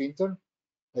check the sphincter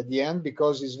at the end,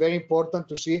 because it's very important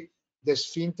to see the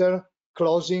sphincter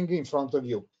closing in front of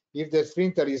you. If the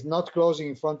sphincter is not closing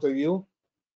in front of you,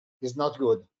 it's not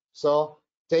good. So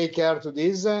take care to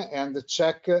this and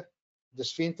check the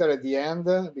sphincter at the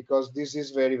end, because this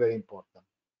is very, very important.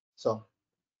 So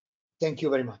thank you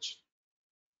very much.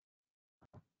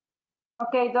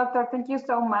 Okay, doctor, thank you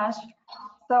so much.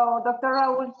 So, Dr.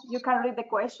 Raúl, you can read the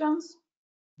questions.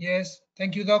 Yes,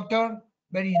 thank you, doctor.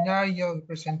 Very nice your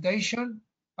presentation.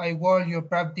 I watched your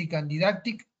practice and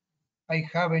didactic. I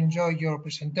have enjoyed your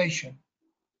presentation.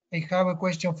 I have a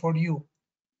question for you.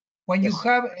 When you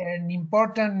have an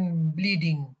important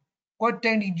bleeding, what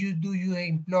technique do you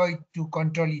employ to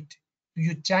control it? Do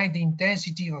you change the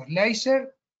intensity of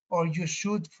laser, or you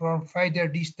shoot from farther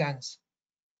distance?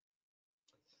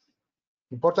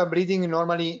 Important bleeding,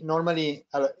 normally,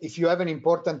 if you have an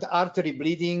important artery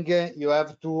bleeding, you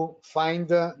have to find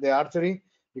the artery,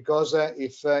 because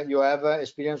if you have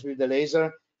experience with the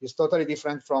laser, it's totally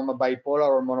different from a bipolar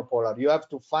or monopolar. You have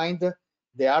to find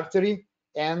the artery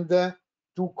and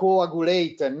to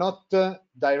coagulate, not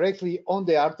directly on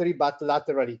the artery, but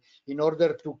laterally, in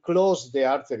order to close the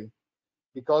artery.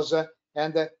 Because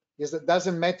it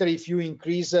doesn't matter if you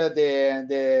increase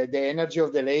the energy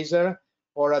of the laser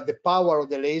or the power of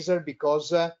the laser,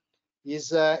 because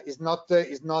is not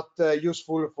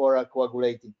useful for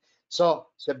coagulating. So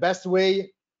the best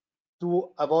way to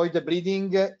avoid the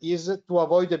bleeding is to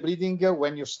avoid the bleeding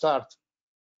when you start.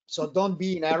 So don't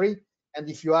be in a hurry, and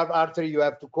if you have artery, you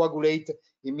have to coagulate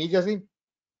immediately.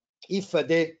 If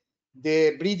the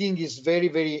bleeding is very,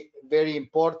 very, very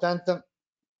important,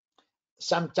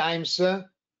 sometimes,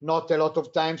 not a lot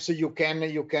of times, you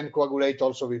can coagulate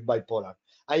also with bipolar.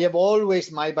 I have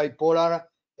always my bipolar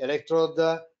electrode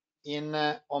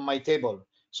on my table,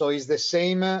 so it's the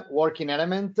same working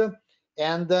element.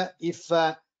 And if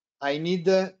I need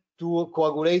to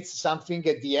coagulate something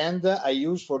at the end, I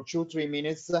use for 2-3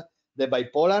 minutes the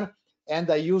bipolar, and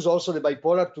I use also the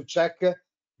bipolar to check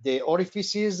the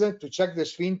orifices, to check the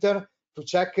sphincter, to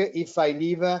check if I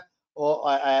leave or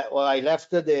I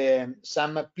left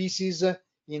some pieces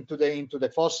into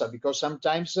the fossa, because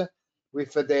sometimes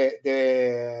with the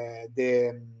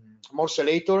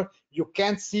morcellator you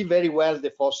can't see very well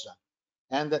the fossa,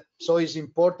 and so it's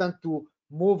important to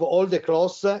move all the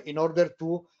cloths in order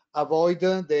to avoid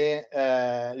the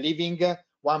leaving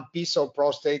one piece of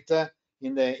prostate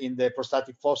in the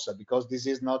prostatic fossa, because this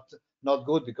is not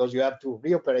good, because you have to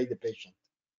reoperate the patient.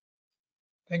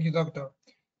 Thank you, doctor.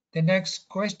 The next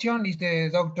question is the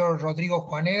Dr. Rodrigo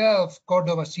Juaneda of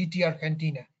Córdoba City,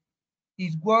 Argentina.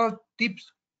 What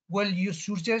tips will you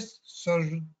suggest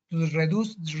to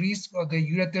reduce the risk of the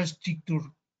ureter stricture?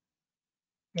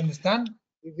 You understand?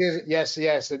 Yes.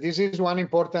 This is one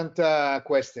important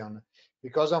question,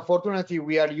 because unfortunately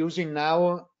we are using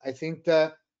now, I think,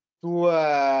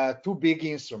 two big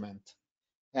instruments,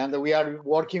 and we are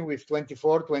working with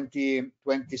 24, 20,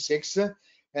 26,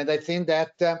 and I think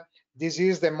that this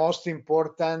is the most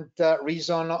important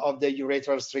reason of the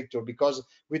urethral stricture, because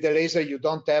with the laser you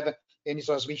don't have any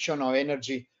transmission of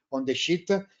energy on the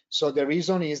sheet. So the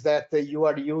reason is that you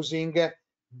are using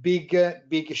big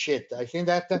sheet. I think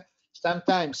that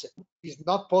sometimes it's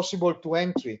not possible to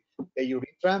entry the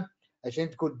urethra. I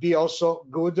think it could be also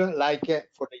good, like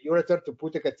for the ureter, to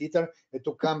put a catheter and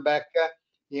to come back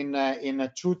in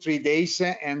 2-3 days,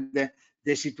 and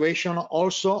the situation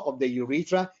also of the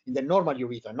urethra, in the normal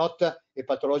urethra, not a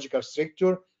pathological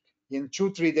stricture. In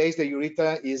 2-3 days, the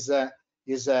urethra is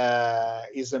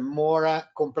more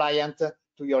compliant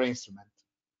to your instrument.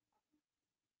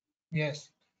 Yes.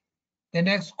 The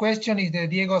next question is the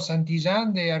Diego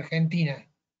Santillán de Argentina.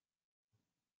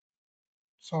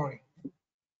 Sorry.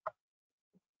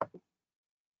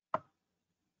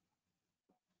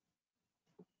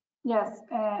 Yes,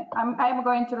 I'm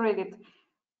going to read it.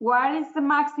 What is the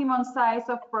maximum size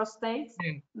of prostates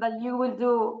that you will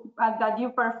do, that you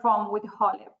perform with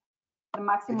HOLEP? The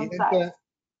maximum size.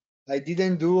 I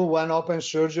didn't do one open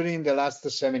surgery in the last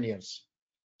 7 years.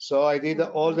 So I did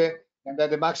all and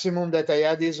the maximum that I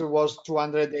had was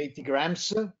 280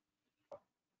 grams.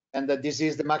 And this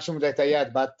is the maximum that I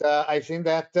had. But I think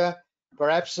that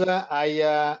perhaps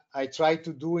I try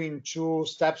to do in 2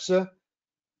 steps,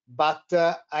 but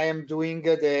I am doing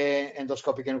the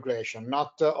endoscopic enucleation,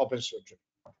 not open surgery.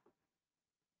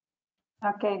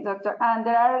 Okay, doctor. And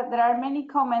there are many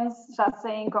comments just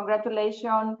saying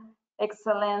congratulations,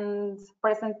 excellent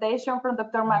presentation from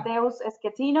Dr. Mateus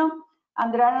Schettino.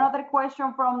 And there are another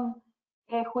question from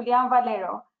Julian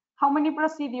Valero. How many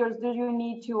procedures do you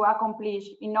need to accomplish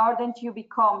in order to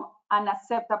become an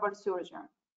acceptable surgeon?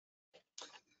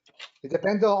 It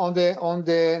depends on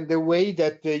the way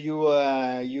that you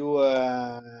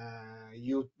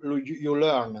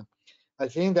learn. I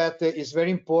think that it's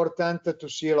very important to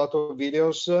see a lot of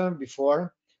videos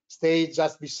before. Stay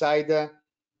just beside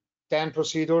 10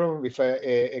 procedure with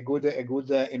a good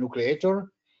enucleator,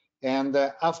 and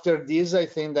after this, I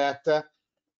think that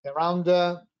around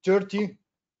 30.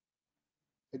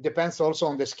 It depends also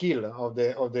on the skill of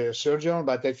the surgeon,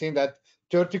 but I think that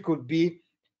 30 could be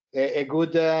a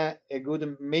good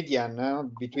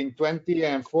median between 20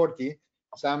 and 40.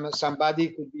 Somebody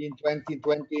could be in 20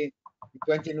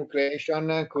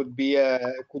 enucleation could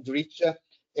reach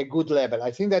a good level.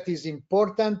 I think that is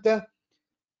important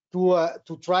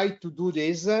to try to do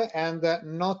this and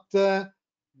not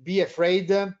be afraid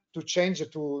to change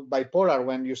to bipolar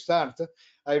when you start.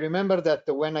 I remember that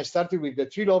when I started with the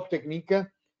 3-lobe technique,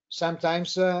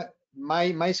 sometimes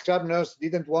my scrub nurse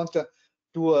didn't want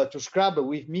to scrub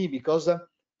with me because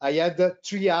I had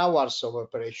 3 hours of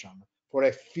operation for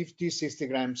a 50-60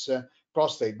 grams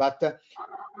prostate. But this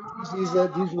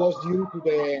was due to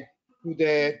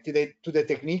the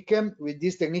technique. With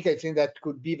this technique, I think that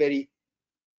could be a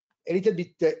little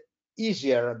bit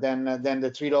easier than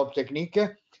the 3-lobe technique.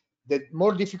 The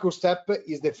more difficult step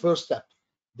is the first step,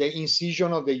 the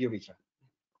incision of the urethra.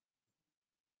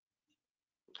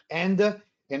 And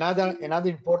another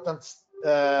important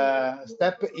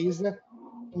step is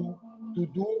to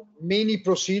do many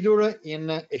procedures in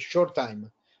a short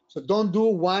time. So don't do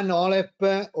 1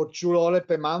 HOLEP or 2 HOLEP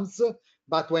a month,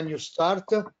 but when you start,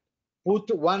 put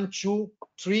 1, 2,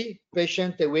 3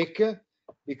 patients a week,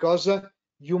 because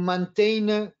you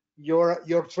maintain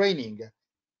your training.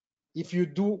 If you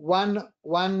do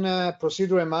one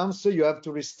procedure a month, you have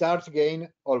to restart again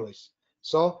always.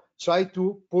 So try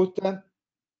to put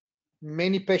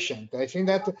many patients. I think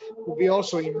that could be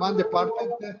also in one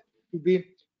department to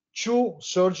be 2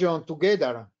 surgeons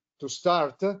together to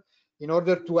start in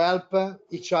order to help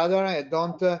each other and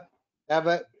don't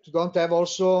have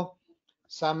also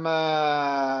some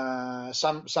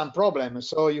problems.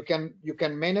 So you can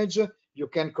manage, you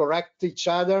can correct each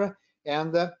other,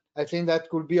 and I think that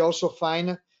could be also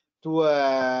fine to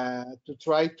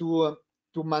try to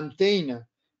maintain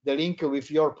the link with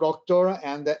your proctor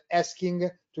and asking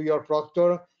to your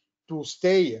proctor to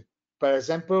stay, for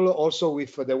example, also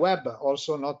with the web,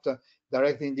 also not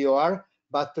directly in the OR,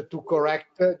 but to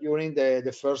correct during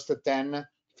the first 10,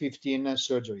 15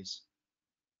 surgeries.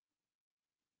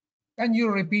 Can you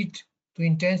repeat the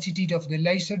intensity of the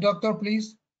laser, doctor,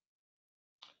 please?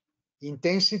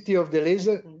 Intensity of the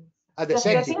laser? The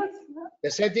setting. The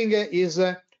setting is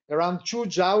around 2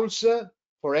 joules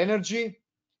for energy,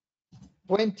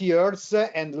 20 hertz,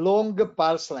 and long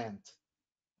pulse length.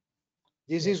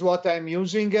 This is what I'm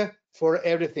using for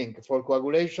everything, for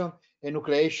coagulation,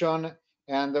 enucleation,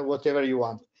 and whatever you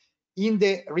want. In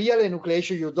the real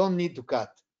enucleation, you don't need to cut,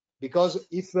 because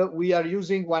if we are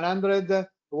using 100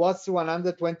 watts,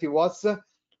 120 watts,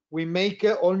 we make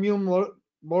holmium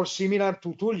more similar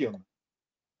to thulium.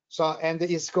 So, and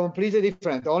it's completely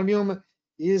different. Holmium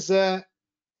is a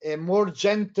more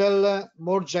gentle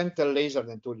laser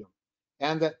than thulium.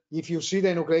 And if you see the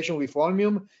enucleation with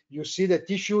holmium, you see the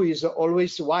tissue is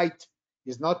always white.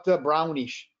 It's not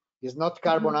brownish. It's not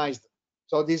carbonized.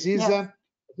 So this is I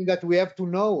think that we have to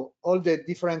know all the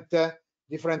different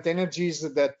energies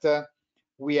that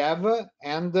we have,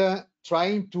 and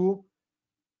try to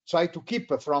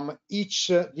keep from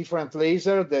each different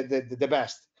laser the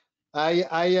best. I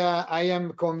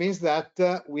am convinced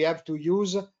that we have to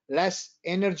use less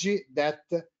energy that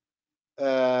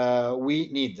we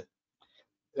need.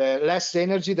 Less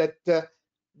energy that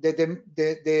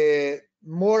the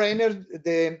more energy,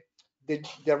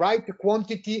 the right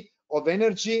quantity of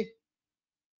energy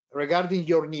regarding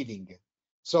your needing.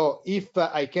 So if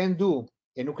I can do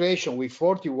enucleation with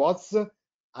 40 watts,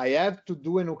 I have to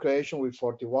do enucleation with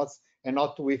 40 watts and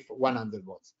not with 100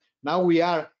 watts. Now we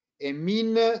are a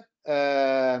mean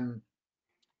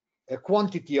a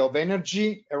quantity of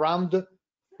energy around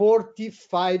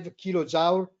 45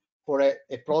 kilojoule for a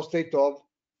prostate of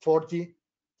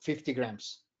 40-50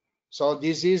 grams. So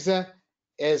this is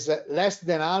less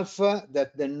than half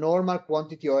that the normal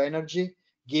quantity of energy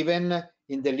given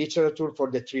in the literature for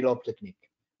the Trilogía technique.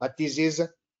 But this is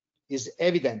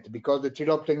evident because the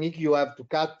Trilogía technique you have to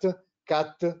cut,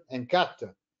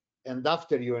 and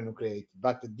after you enucleate.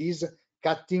 But this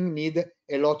cutting need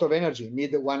a lot of energy,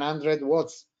 need 100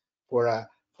 watts for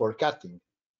cutting.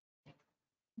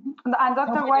 And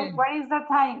doctor, what is the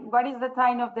time? What is the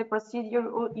time of the procedure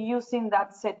using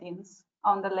that settings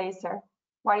on the laser?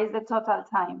 What is the total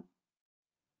time?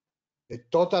 The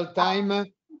total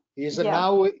time is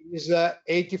now is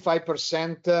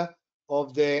 85%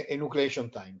 of the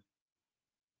enucleation time.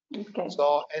 Okay.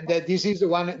 So, and this is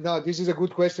one. No, this is a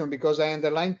good question because I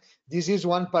underline this is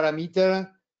one parameter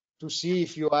to see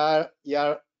if you are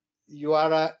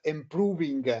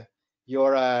improving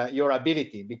your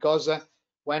ability, because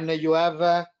when you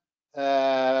have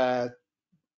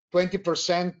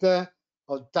 20%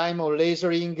 of time of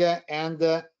lasering and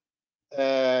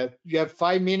you have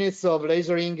 5 minutes of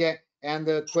lasering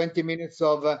and 20 minutes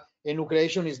of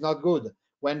enucleation is not good.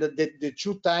 When the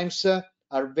two times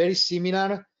are very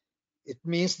similar, it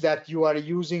means that you are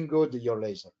using good your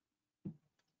laser.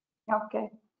 Okay.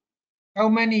 How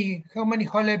many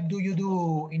HOLEP do you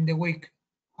do in the week,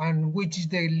 and which is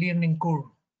the learning curve?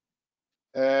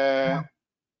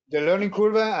 The learning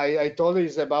curve, I told you,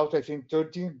 is about, I think,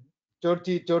 30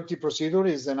 procedure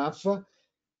is enough.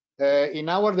 In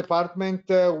our department,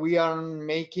 we are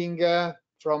making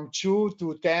from 2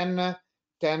 to 10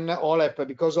 HOLEP,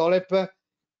 because HOLEP,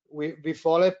 with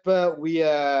HOLEP, we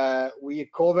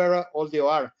cover all the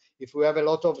OR. If we have a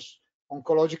lot of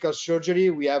oncological surgery,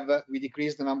 we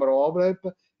decrease the number of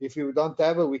HOLEP. If we don't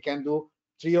have, we can do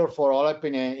 3 or 4 HOLEP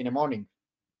in a morning.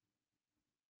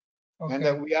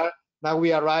 Okay. And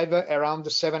we arrive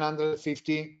around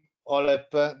 750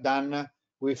 HOLEP done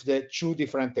with the 2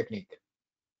 different techniques,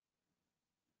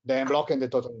 the in-bloc and the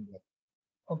total in-bloc.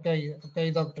 Okay,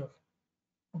 doctor.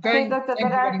 Okay, doctor,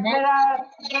 there are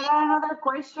another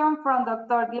question from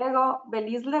Dr. Diego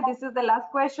Belisle. This is the last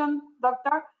question,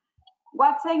 doctor.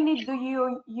 What technique do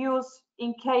you use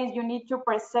in case you need to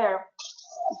preserve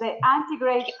the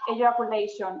antegrade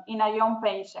ejaculation in a young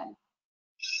patient?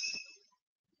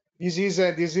 This is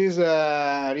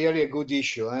really a good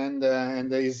issue, and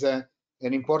is an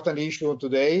important issue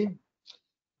today.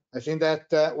 I think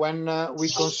that when we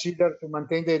consider to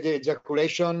maintain the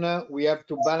ejaculation, we have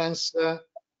to balance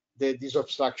the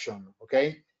disobstruction.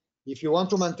 Okay, if you want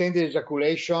to maintain the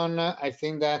ejaculation, I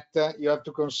think that you have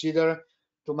to consider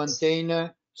to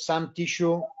maintain some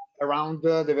tissue around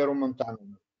the verum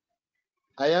montanum.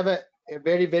 I have a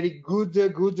very good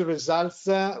results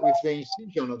with the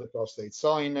incision of the prostate.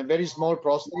 So in a very small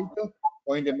prostate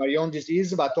or in the Marion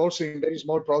disease, but also in very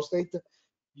small prostate,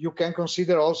 you can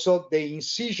consider also the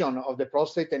incision of the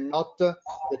prostate and not the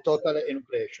total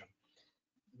enucleation.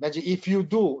 Imagine if you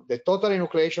do the total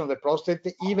enucleation of the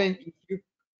prostate, even if you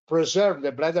preserve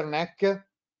the bladder neck,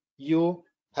 you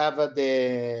have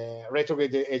the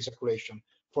retrograde ejaculation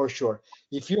for sure.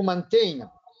 If you maintain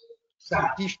some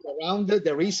tissue around,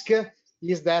 the risk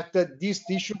is that this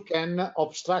tissue can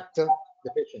obstruct the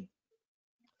patient.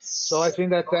 So I think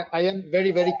that I am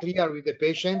very clear with the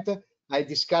patient. I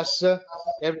discuss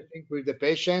everything with the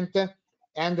patient,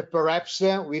 and perhaps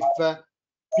with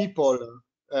people,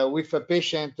 with a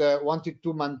patient wanted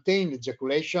to maintain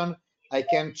ejaculation, I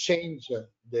can change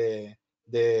the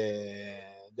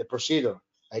procedure.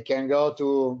 I can go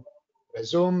to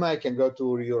Zoom, I can go to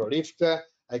Urolift,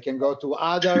 I can go to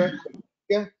other,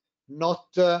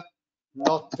 not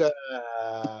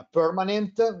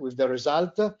permanent with the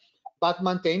result, but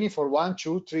maintaining for 1,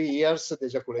 2, 3 years the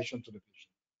ejaculation to the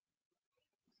patient.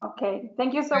 Okay,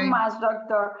 thank you so much,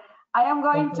 doctor. I am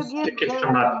going to give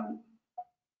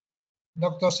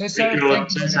Dr. Cesare.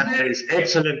 Thank you, Cesare.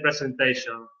 Excellent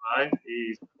presentation, right?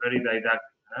 It's very didactic.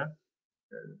 Huh?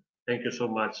 Thank you so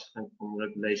much, and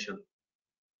congratulations.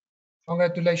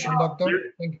 Congratulations,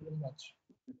 doctor. Thank you very much.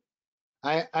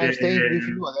 I'm staying with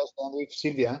you, and with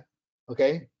Silvia.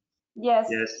 Okay. Yes.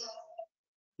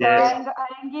 So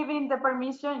I'm giving the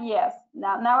permission. Yes.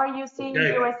 Now are you seeing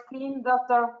your screen,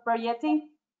 Dr. Proietti?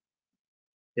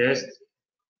 Yes.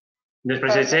 The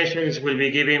presentations will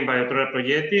be given by Dr.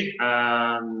 Proietti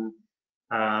and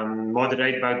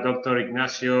moderated by Dr.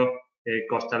 Ignacio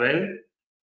Costabel.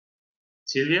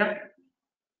 Silvia,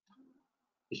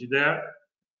 is she there?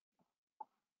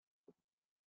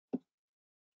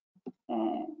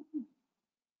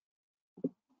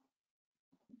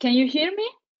 Can you hear me?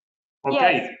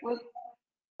 Okay. Yes.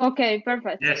 Okay,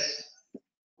 perfect. Yes.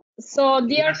 So,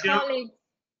 dear Ignacio? colleagues,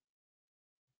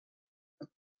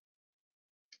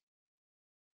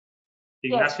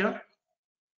 Ignacio?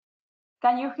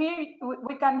 Can you hear?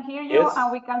 We can hear you, Yes.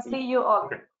 and we can see you all.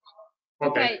 Okay.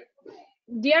 okay.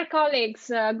 Dear colleagues,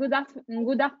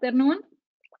 good afternoon.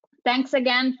 Thanks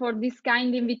again for this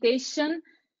kind invitation.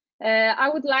 I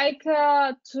would like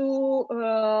to,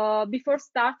 before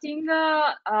starting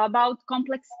about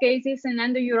complex cases in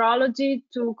endourology,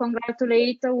 to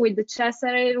congratulate with the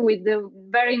Cesare with the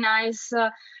very nice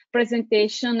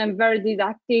presentation and very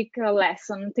didactic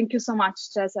lesson. Thank you so much,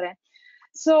 Cesare.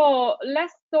 So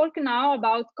let's talk now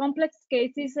about complex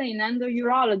cases in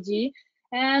endourology.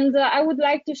 And I would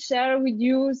like to share with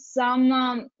you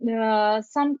some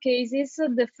cases.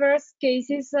 The first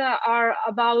cases are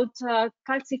about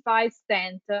calcified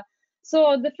stent.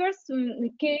 So the first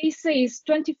case is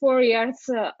 24 years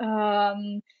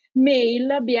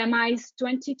male, BMI is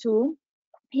 22.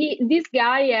 This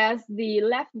guy has the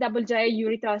left double J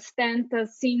urethral stent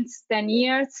since 10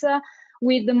 years.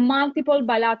 With multiple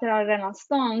bilateral renal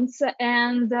stones,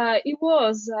 and he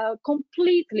was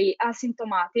completely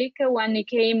asymptomatic when he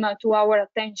came to our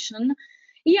attention.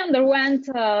 He underwent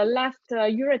left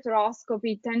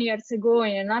ureteroscopy 10 years ago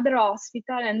in another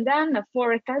hospital, and then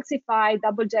for a calcified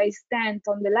double J stent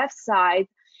on the left side,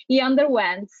 he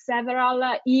underwent several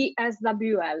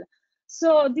ESWL.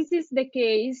 So this is the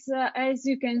case. As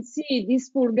you can see, this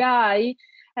poor guy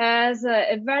has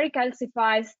a very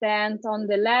calcified stent on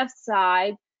the left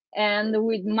side and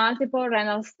with multiple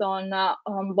renal stone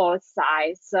on both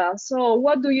sides. So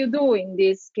what do you do in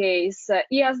this case?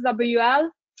 ESWL,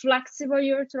 flexible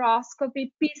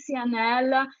ureteroscopy,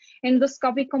 PCNL,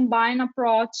 endoscopic combined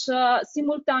approach,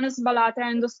 simultaneous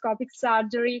bilateral endoscopic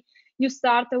surgery. You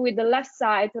start with the left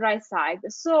side, right side.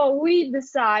 So we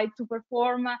decide to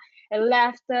perform a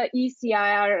left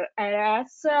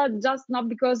ECIRS, just not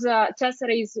because Cesare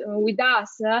is with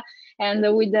us and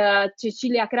with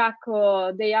Cecilia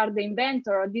Cracco, they are the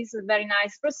inventor of this very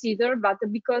nice procedure, but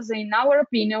because in our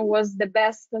opinion was the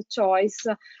best choice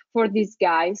for this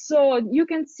guy. So you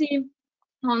can see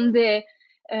on the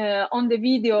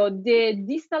video the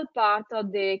distal part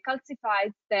of the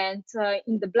calcified stent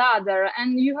in the bladder,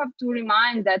 and you have to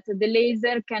remind that the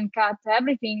laser can cut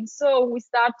everything. So we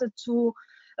started to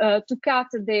cut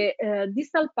the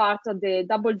distal part of the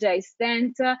double J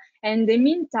stent, and in the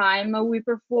meantime we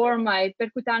perform a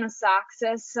percutaneous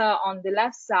access on the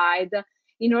left side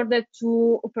in order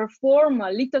to perform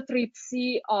a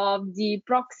lithotripsy of the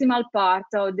proximal part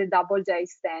of the double J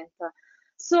stent.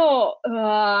 So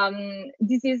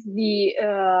this is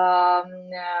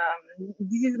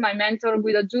my mentor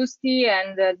Guido Giusti,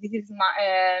 and this is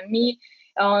me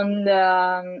on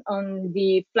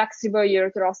the flexible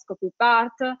ureteroscopy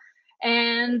part.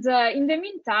 And in the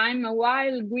meantime,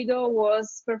 while Guido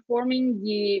was performing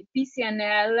the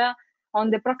PCNL on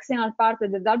the proximal part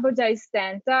of the double J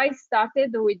stent, I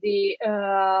started with the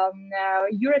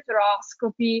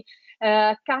ureteroscopy,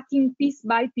 cutting piece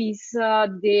by piece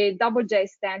the double J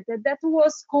stent that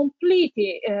was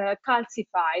completely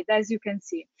calcified, as you can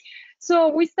see. So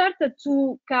we started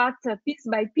to cut piece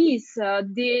by piece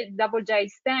the double J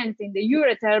stent in the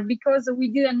ureter, because we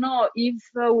didn't know if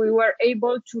we were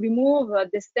able to remove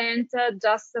the stent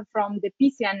just from the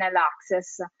PCNL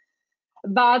access.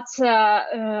 But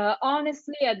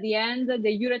honestly, at the end,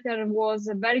 the ureter was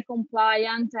very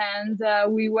compliant, and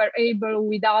we were able,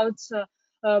 without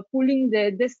pulling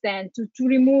the stent, to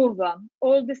remove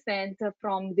all the stent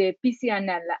from the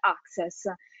PCNL access.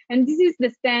 And this is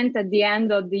the stent at the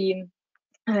end of the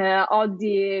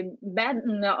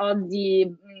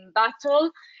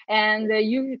battle, and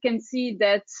you can see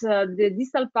that the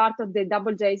distal part of the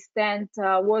double J stent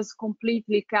was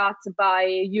completely cut by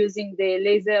using the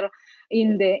laser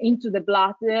into the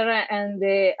bladder, and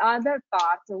the other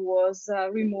part was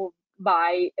removed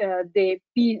by the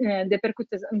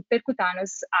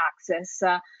percutaneous access.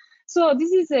 So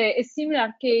this is a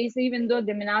similar case, even though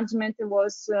the management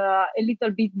was a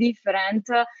little bit different.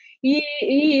 He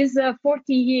is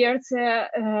 40 years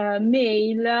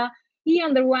male. He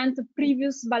underwent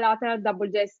previous bilateral double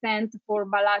J stent for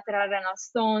bilateral renal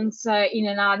stones in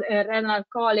another renal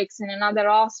colics in another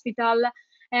hospital,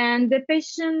 and the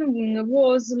patient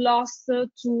was lost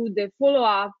to the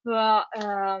follow-up.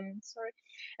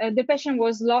 The patient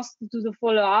was lost to the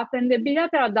follow-up, and the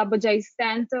bilateral double J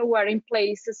stent were in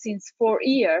place since 4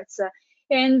 years.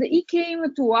 And he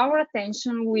came to our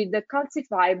attention with the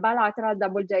calcified bilateral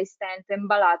double J stent and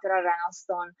bilateral renal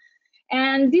stone.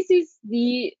 And this is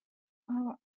the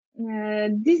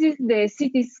this is the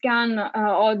CT scan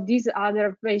of this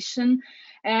other patient,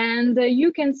 and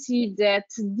you can see that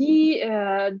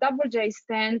the double J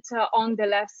stent on the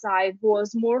left side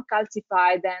was more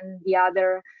calcified than the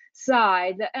other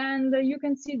side, and you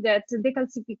can see that the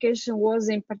calcification was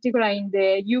in particular in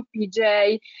the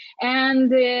UPJ,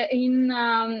 and in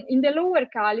the lower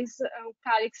calyx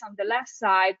on the left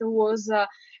side was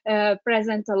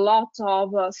present a lot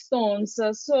of stones,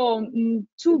 so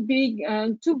too big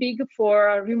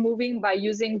for removing by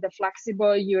using the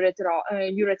flexible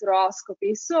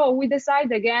ureteroscopy. So we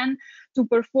decided again to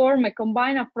perform a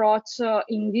combined approach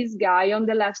in this guy on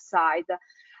the left side.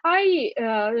 I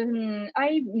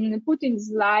put in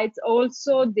slides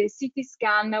also the CT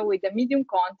scan with a medium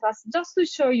contrast, just to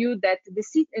show you that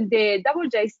the double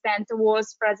J stent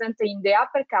was present in the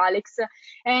upper calyx,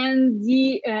 and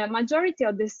the majority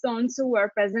of the stones were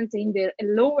present in the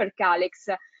lower calyx.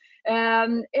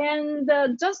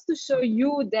 Just to show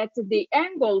you that the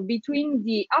angle between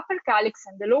the upper calyx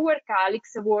and the lower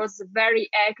calyx was very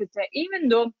accurate, even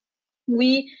though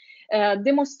we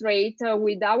demonstrate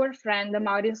with our friend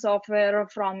Mario Sofer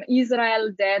from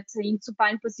Israel that in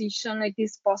supine position it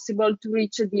is possible to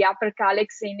reach the upper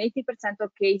calyx in 80%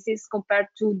 of cases compared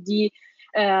to the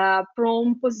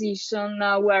prone position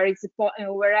where it's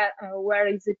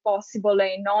possible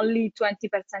in only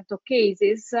 20% of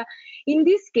cases. In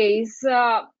this case,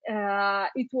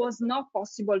 it was not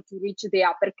possible to reach the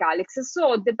upper calyx.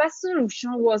 So the best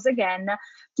solution was again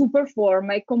to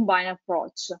perform a combined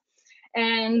approach.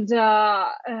 And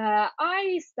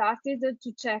I started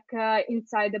to check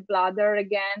inside the bladder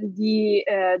again the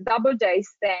double J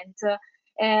stent,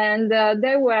 and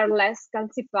they were less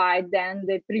calcified than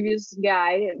the previous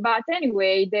guy, but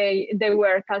anyway they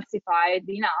were calcified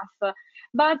enough.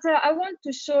 But I want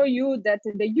to show you that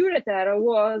the ureter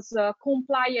was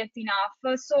compliant enough,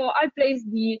 so I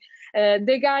placed the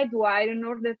guide wire in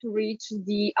order to reach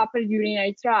the upper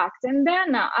urinary tract, and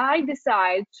then I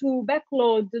decided to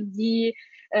backload the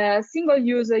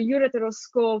single-use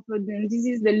ureteroscope. This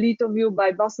is the litho view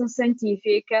by Boston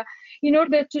Scientific, in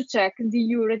order to check the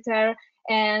ureter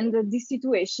and the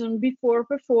situation before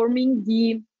performing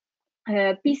the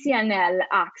PCNL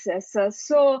access.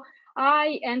 So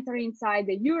I enter inside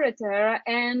the ureter,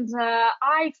 and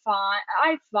I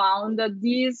found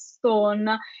this stone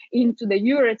into the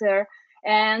ureter,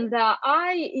 and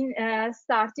I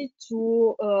started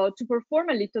to perform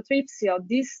a lithotripsy of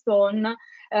this stone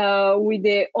with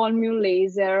the Olmium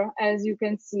laser, as you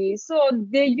can see. So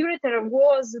the ureter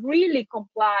was really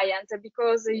compliant,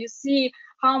 because you see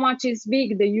how much is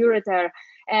big the ureter,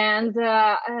 and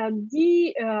I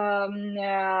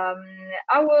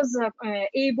was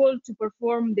able to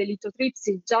perform the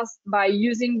lithotripsy just by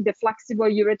using the flexible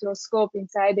ureteroscope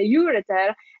inside the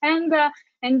ureter,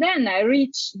 and then I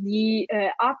reached the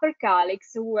upper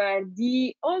calyx, where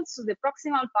also the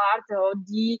proximal part of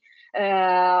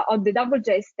the double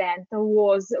J stent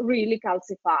was really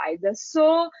calcified.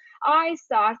 So I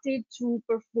started to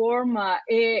perform a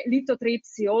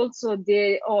lithotripsy also of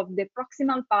the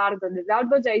proximal part of the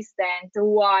double J stent,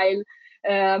 while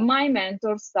my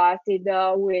mentor started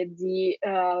with the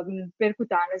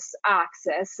percutaneous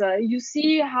access. You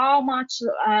see how much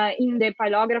in the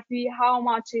pylography, how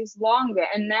much is long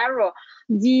and narrow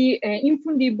the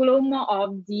infundibulum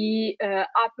of the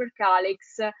upper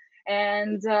calyx,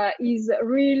 and is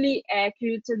really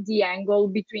accurate the angle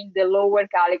between the lower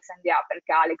calyx and the upper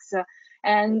calyx.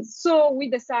 And so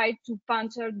we decide to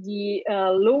puncture the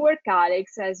lower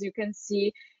calyx, as you can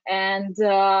see, and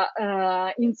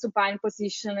in supine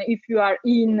position, if you are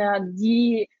in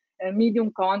the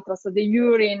medium contrast, the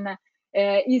urine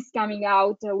is coming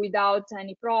out without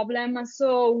any problem.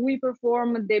 So we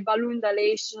perform the balloon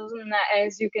dilation,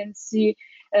 as you can see,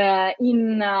 with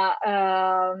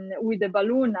the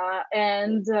balloon,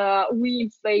 and we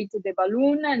inflate the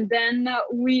balloon, and then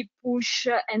we push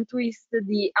and twist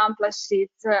the ampla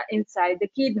sheet inside the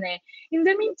kidney. In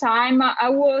the meantime,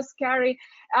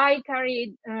 I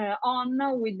carried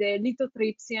on with the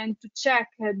lithotripsy and to check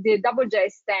the double J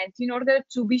stent, in order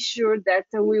to be sure that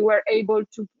we were able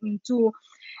to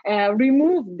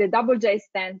remove the double J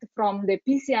stent from the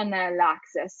PCNL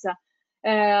access.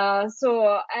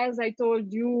 So as I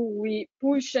told you, we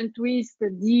push and twist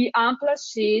the ampla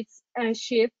sheet,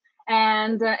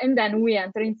 and then we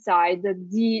enter inside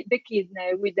the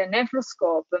kidney with the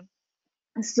nephroscope.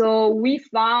 So we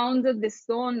found the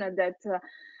stone that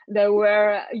there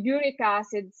were uric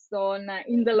acid stone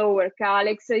in the lower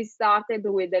calyx. I started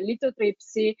with a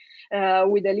lithotripsy,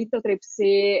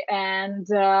 and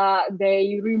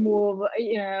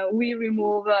we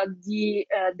remove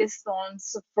the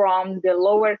stones from the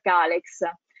lower calyx.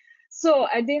 So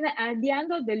at the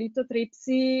end of the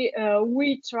lithotripsy,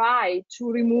 we try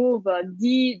to remove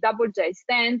the double J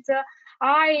stent.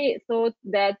 I thought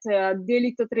that the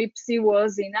lithotripsy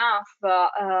was enough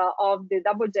of the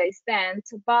double J stent,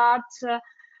 but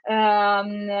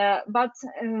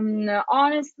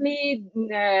honestly,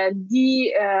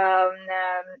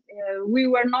 we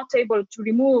were not able to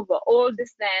remove all the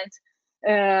stent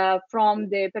from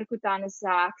the percutaneous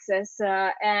access,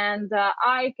 and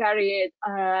I carried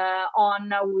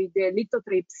on with the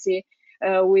lithotripsy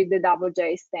with the double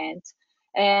J stent.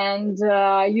 And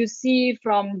you see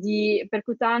from the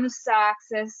percutaneous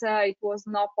access, it was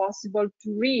not possible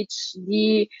to reach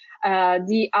the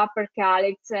upper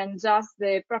calyx, and just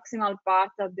the proximal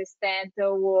part of the stent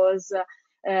was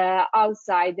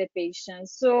outside the patient.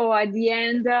 So at the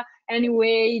end,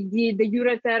 anyway, the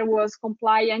ureter was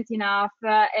compliant enough,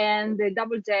 and the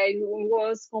double J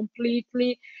was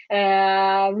completely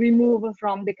removed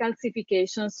from the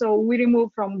calcification. So we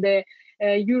removed from the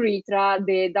urethra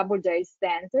the double J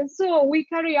stent. And so we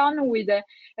carry on with the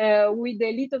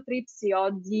lithotripsy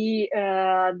of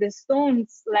the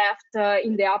stones left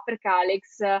in the upper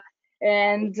calyx.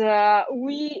 And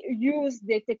we use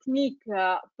the technique,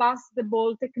 pass the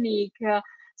ball technique.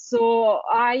 So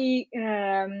I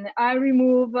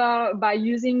remove by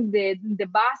using the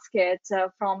basket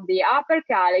from the upper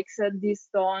calyx this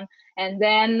stone, and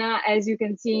then as you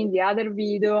can see in the other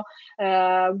video,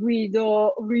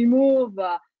 Guido remove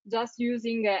just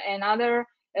using another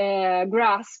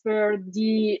grasper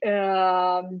the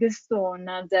stone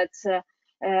that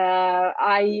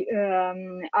I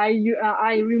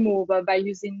remove by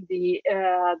using the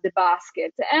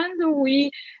basket. And we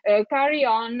carry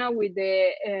on with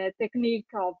the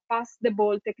technique of pass the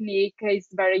ball technique.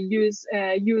 It's very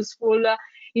useful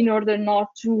in order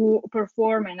not to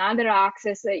perform another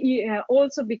access,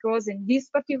 also because in this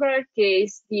particular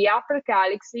case, the upper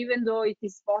calyx, even though it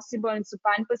is possible in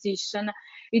supine position,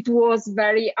 it was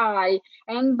very high.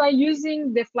 And by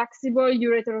using the flexible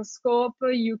ureteroscope,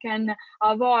 you can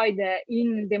avoid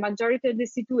in the majority of the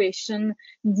situation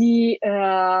to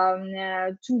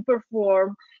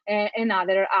perform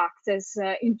another access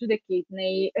into the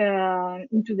kidney.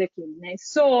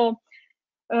 So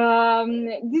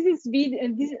this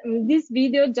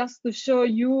video just to show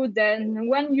you that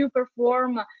when you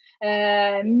perform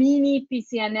mini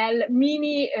PCNL,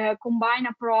 mini combined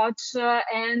approach,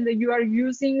 and you are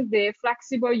using the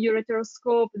flexible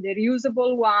ureteroscope, the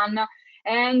reusable one,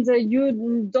 and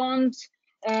you don't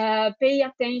pay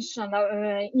attention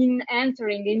in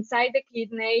entering inside the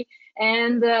kidney,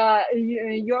 and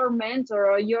your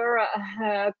mentor or your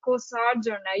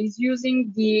co-surgeon is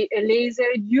using the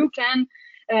laser, you can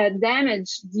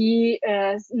damage the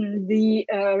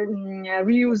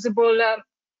reusable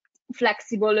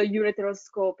flexible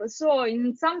ureteroscope. So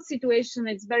in some situations,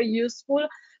 it's very useful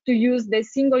to use the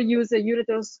single-use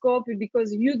ureteroscope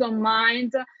because you don't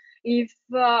mind if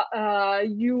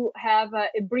you have a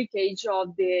breakage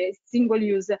of the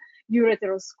single-use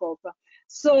ureteroscope.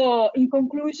 So in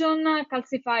conclusion,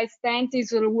 calcified stent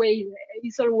is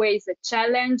always a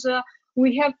challenge.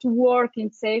 We have to work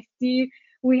in safety.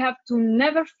 We have to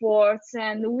never force,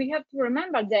 and we have to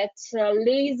remember that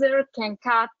laser can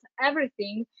cut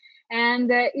everything, and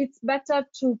it's better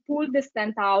to pull the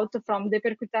stent out from the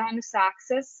percutaneous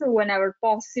access whenever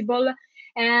possible,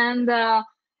 and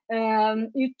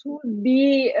it would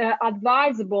be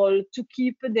advisable to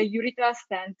keep the urethral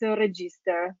stent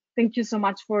register. Thank you so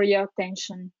much for your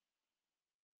attention.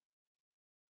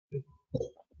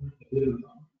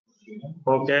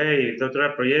 Okay,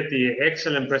 Dr. Proietti,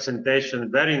 excellent presentation,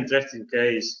 very interesting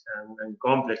case and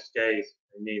complex case.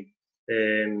 I mean,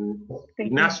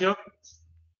 Ignacio?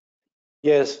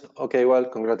 Yes, okay, well,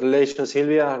 congratulations,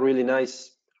 Silvia. Really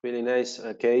nice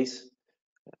case,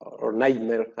 or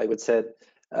nightmare, I would say.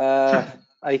 I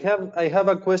have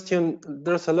a question.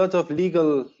 There's a lot of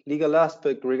legal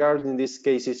aspect regarding these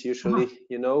cases usually,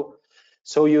 you know.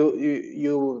 So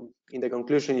you in the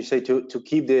conclusion you say to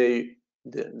keep the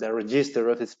register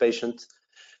of this patient.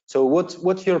 So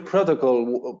what's your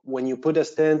protocol when you put a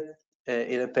stent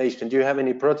in a patient? Do you have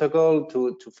any protocol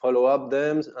to follow up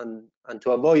them and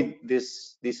to avoid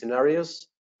these scenarios?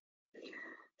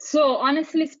 So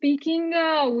honestly speaking,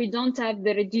 we don't have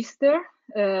the register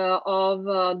of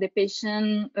the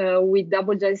patient with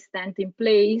double J stent in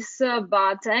place,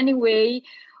 but anyway,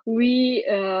 we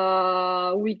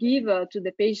give to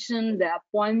the patient the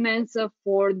appointments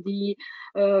for the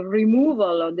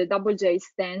removal of the double J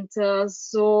stent.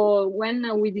 So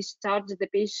when we discharge the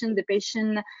patient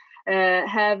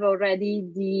have already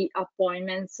the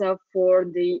appointments for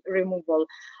the removal.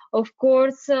 Of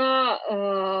course, it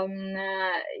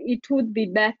would be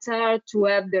better to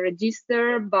have the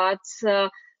register, but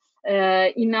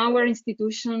in our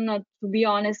institution, to be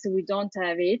honest, we don't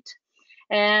have it.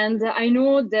 And I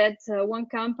know that one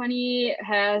company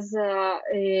has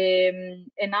an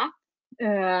app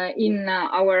in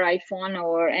our iPhone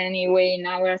or anyway in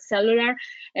our cellular,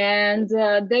 and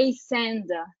they send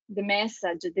the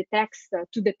message, the text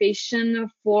to the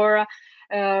patient for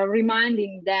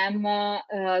reminding them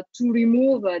to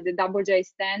remove the double J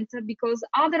stent, because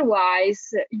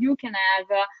otherwise you can have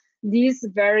this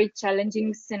very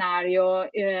challenging scenario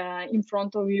in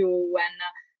front of you when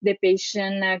the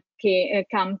patient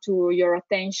come to your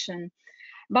attention.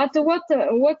 But what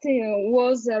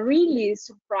was really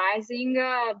surprising,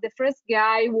 the first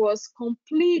guy was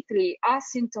completely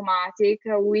asymptomatic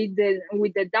with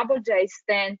the double J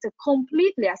stent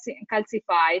completely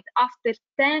calcified after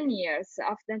 10 years.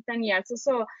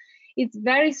 So it's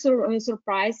very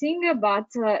surprising, but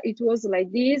it was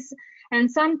like this. And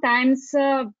sometimes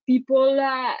people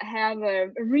have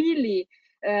really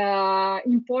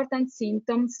important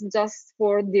symptoms just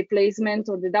for the placement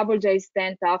of the double J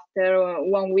stent after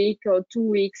 1 week or 2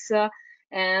 weeks,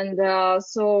 and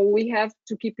so we have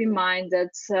to keep in mind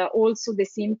that also the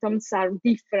symptoms are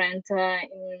different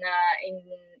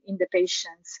in the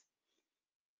patients,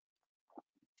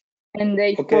 and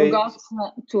they forgot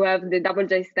to have the double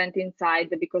J stent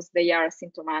inside because they are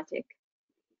asymptomatic.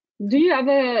 Do you have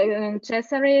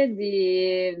Cesare,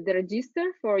 the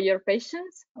register for your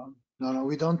patients? No,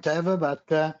 we don't have, but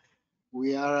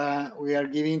we are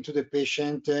giving to the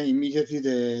patient immediately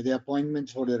the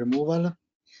appointment for the removal.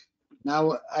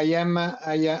 Now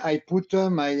I put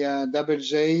my double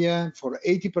J for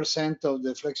 80% of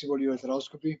the flexible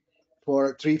ureteroscopy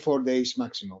for 3-4 days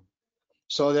maximum.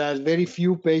 So there are very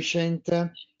few patients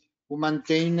who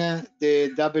maintain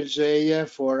the double J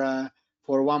for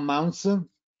 1 month.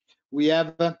 We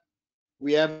have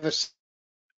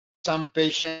some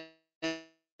patients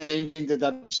changing the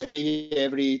double J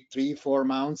every 3-4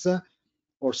 months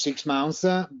or 6 months,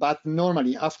 but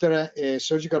normally after a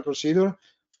surgical procedure,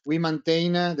 we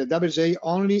maintain the double J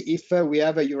only if we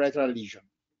have a urethral lesion.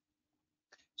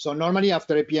 So normally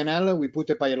after a PNL, we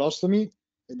put a pyelostomy,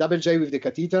 a double J with the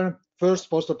catheter. First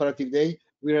postoperative day,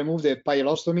 we remove the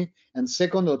pyelostomy, and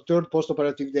second or third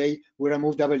postoperative day, we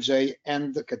remove double J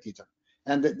and the catheter.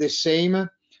 And the same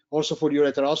also for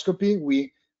ureteroscopy.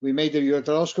 We made the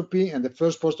ureteroscopy, and the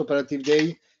first postoperative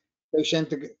day,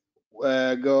 patient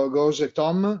goes at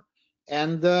home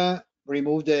and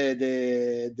remove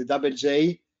the double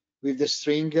J with the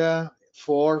string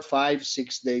 4, 5,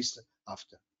 6 days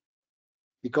after.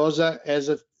 Because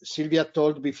as Silvia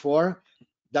told before,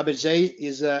 double J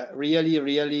is really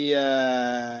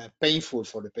painful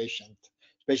for the patient,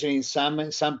 especially in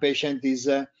some patient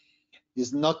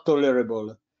is not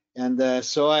tolerable. And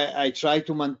so I try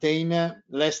to maintain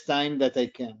less time that I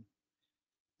can.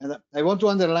 And I want to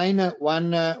underline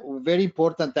one very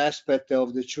important aspect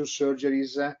of the two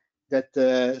surgeries that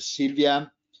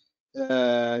Silvia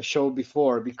showed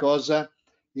before, because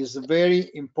it's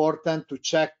very important to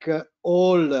check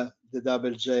all the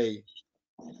double J.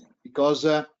 Because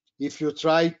if you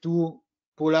try to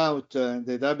pull out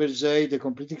the double J, the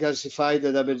completely calcified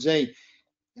double J,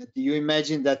 you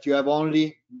imagine that you have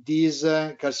only these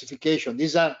calcification.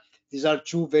 These are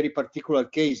two very particular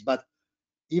cases, but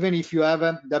even if you have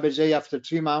a double J after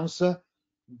 3 months,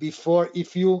 before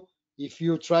if you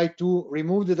try to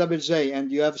remove the double J and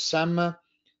you have some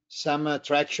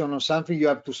traction or something, you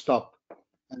have to stop.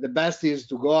 And the best is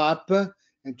to go up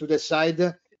and to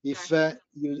decide if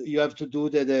you have to do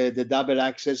the double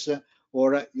access,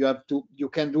 or you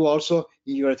can do also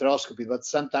in ureteroscopy, but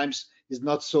sometimes it's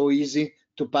not so easy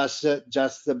to pass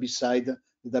just beside the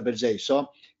double J. So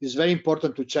it's very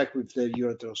important to check with the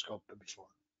ureteroscope before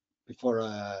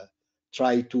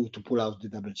try to pull out the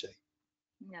double J.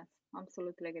 Yes,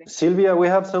 absolutely agree. Silvia, we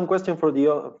have some question from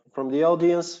the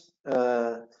audience.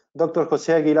 Dr.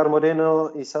 Jose Aguilar Moreno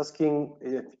is asking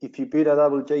if you put a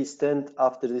double J stent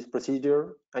after this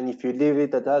procedure, and if you leave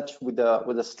it attached with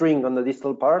a string on the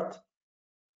distal part.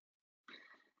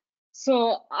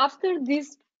 So after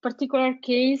this particular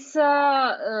case,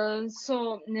 in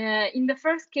the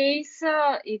first case,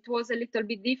 it was a little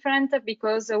bit different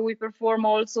because we perform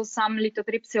also some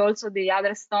lithotripsy, also the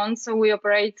other stones. So we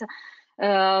operate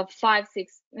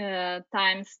 5-6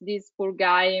 times this poor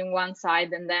guy in one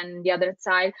side and then the other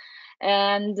side.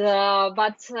 And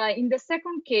but in the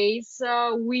second case,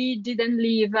 we didn't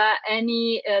leave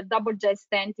any double J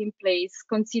stent in place,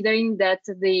 considering that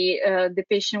the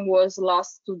patient was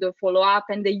lost to the follow-up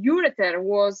and the ureter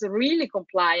was really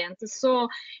compliant. So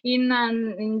in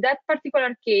that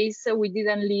particular case, we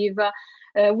didn't leave.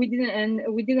 We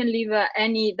didn't leave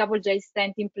any double J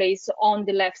stent in place on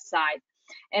the left side.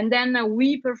 And then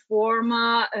we perform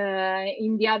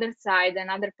in the other side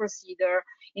another procedure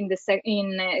in the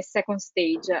second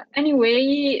stage.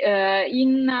 Anyway,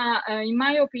 in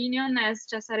my opinion, as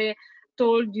Cesare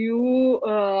told you,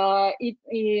 the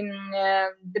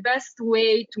best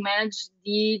way to manage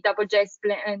the double J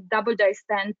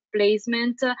stent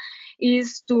placement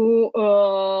is to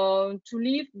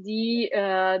leave the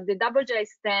double J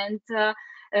stent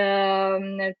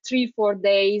 3-4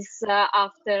 days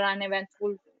after an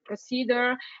eventful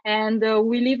procedure, and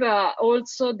we leave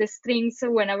also the strings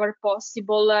whenever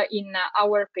possible in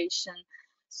our patient.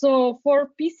 So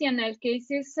for PCNL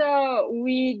cases,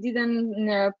 we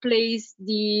didn't place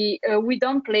the we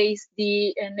don't place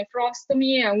the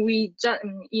nephrostomy, and we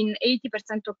in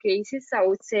 80% of cases, I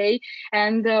would say,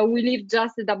 and we leave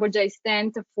just the double J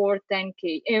stent for 10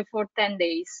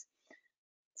 days.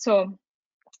 So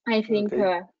I think,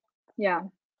 okay. yeah.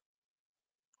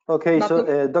 Okay, but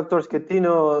so Dr.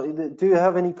 Schettino, do you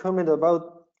have any comment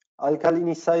about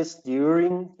alkalinized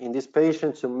urine in this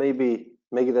patient to maybe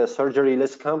make the surgery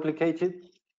less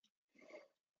complicated?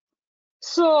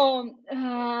 So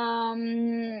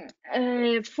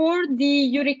for the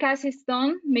uric acid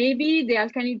stone, maybe the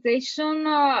alkalinization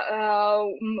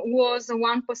was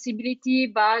one possibility,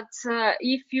 but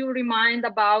if you remind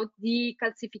about the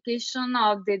calcification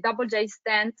of the double J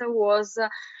stent was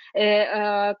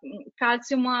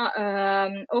calcium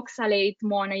oxalate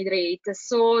monohydrate,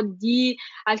 so the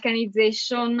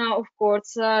alkalinization, of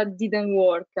course, didn't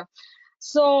work.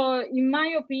 So in my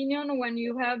opinion, when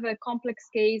you have a complex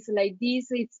case like this,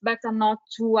 it's better not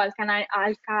to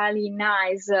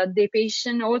alkalinize the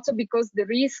patient, also because the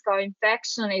risk of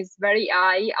infection is very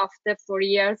high after 4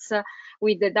 years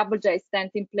with the double J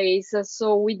stent in place.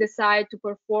 So we decide to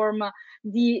perform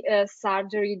the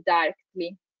surgery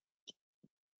directly.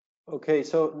 Okay,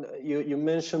 so you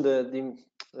mentioned the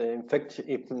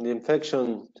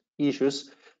infection issues.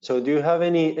 So do you have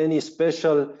any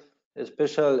special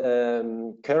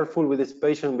careful with this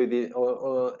patient with the,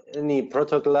 or any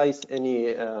protocolized,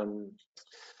 any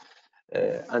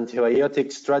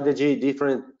antibiotic strategy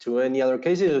different to any other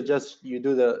cases, or just you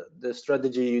do the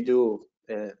strategy you do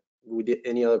with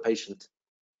any other patient?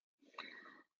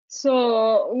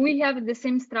 So we have the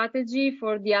same strategy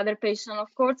for the other patient,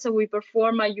 of course. So we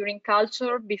perform a urine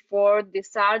culture before the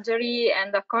surgery,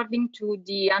 and according to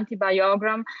the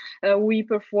antibiogram, we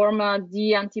perform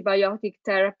the antibiotic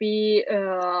therapy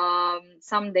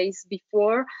some days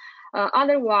before.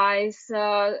 Otherwise,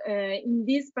 in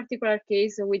this particular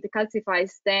case with the calcified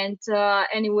stent,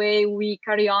 anyway, we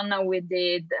carry on with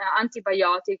the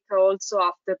antibiotic also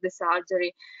after the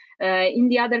surgery. In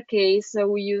the other case,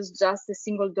 we use just a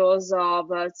single dose of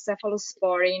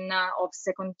cephalosporin of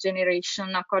second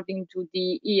generation according to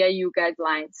the EIU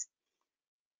guidelines.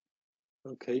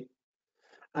 Okay.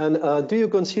 And do you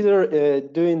consider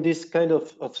doing this kind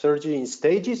of surgery in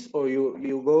stages, or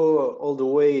you go all the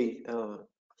way?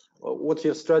 What's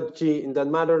your strategy in that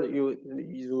matter?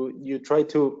 You try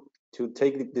to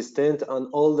take the stent on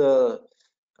all the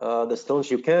stones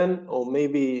you can, or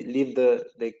maybe leave the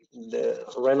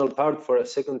renal part for a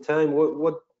second time?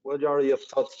 What are your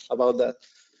thoughts about that?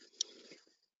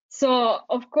 So,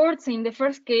 of course, in the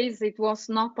first case, it was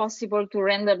not possible to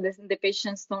render the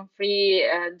patient stone-free,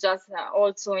 just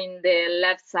also in the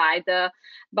left side.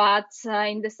 But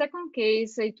in the second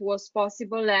case, it was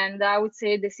possible, and I would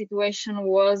say the situation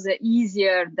was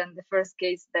easier than the first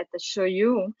case that I show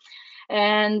you.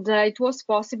 And it was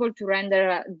possible to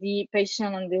render the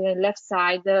patient on the left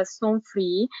side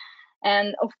stone-free.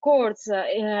 And of course,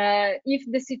 if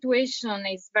the situation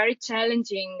is very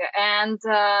challenging and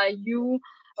the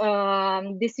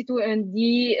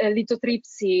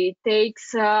lithotripsy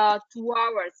takes 2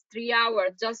 hours, 3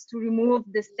 hours just to remove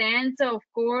the stent, of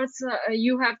course,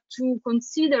 you have to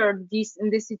consider this in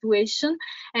the situation,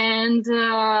 and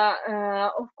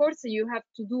of course, you have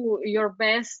to do your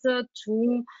best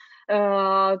to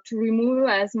remove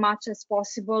as much as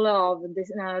possible of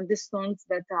the stones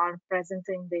that are present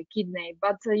in the kidney.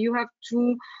 But you have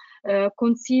to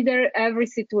consider every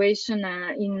situation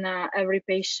in every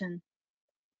patient.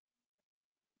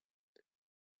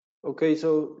 Okay,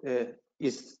 so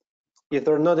is If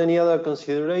there are not any other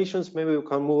considerations, maybe we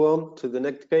can move on to the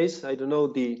next case. I don't know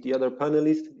the other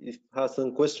panelists if has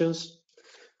some questions.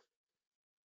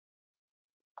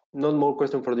 Not more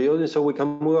question for the audience, so we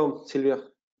can move on. Silvia, do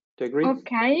you agree?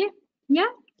 Okay, yeah,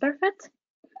 perfect.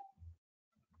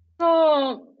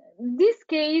 So this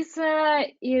case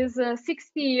is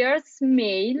 60 years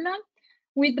male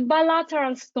with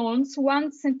bilateral stones,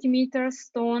 1 centimeter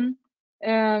stone,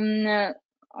 1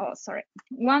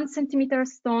 centimeter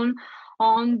stone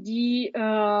on the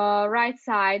right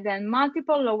side and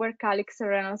multiple lower calyx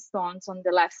renal stones on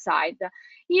the left side.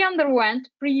 He underwent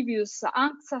previous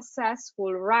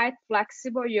unsuccessful right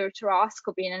flexible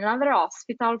ureteroscopy in another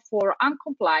hospital for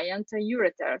uncompliant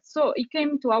ureter. So he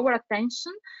came to our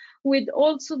attention with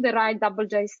also the right double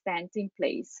J stent in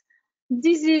place.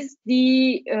 This is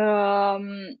the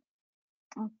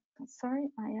sorry,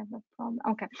 I have a problem.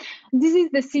 Okay, this is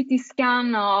the CT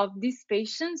scan of this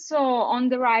patient. So on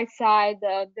the right side,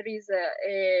 there is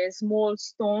a small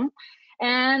stone,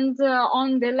 and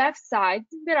on the left side,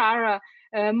 there are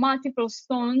multiple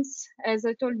stones, as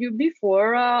I told you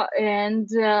before. And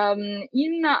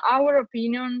in our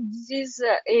opinion, this is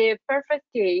a perfect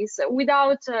case.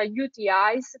 Without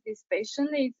UTIs, this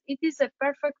patient, it is a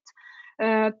perfect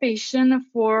patient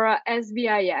for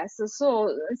SBIS,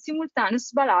 so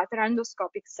simultaneous bilateral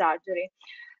endoscopic surgery.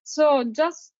 So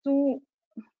just to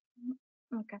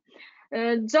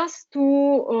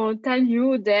tell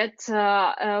you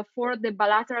that for the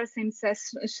bilateral same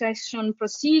session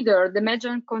procedure, the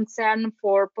major concern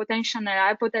for potential and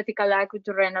hypothetical acute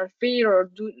renal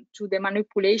failure due to the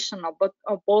manipulation of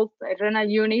both renal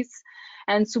units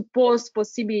and supposed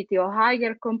possibility of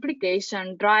higher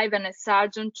complication driven a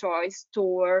surgeon choice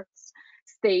towards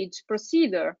stage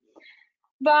procedure.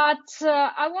 But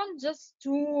I want just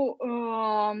to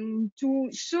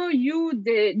show you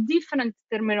the different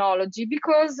terminology,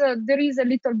 because there is a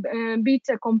little bit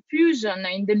of confusion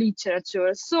in the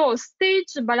literature. So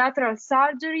stage bilateral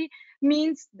surgery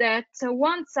means that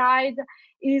one side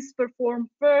is performed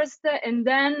first and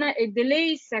then a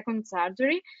delayed second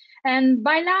surgery. And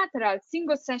bilateral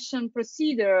single session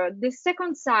procedure, the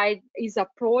second side is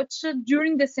approached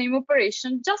during the same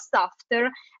operation just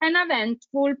after an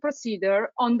eventful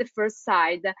procedure on the first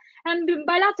side. And the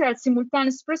bilateral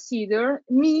simultaneous procedure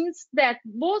means that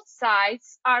both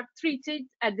sides are treated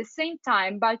at the same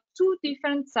time by 2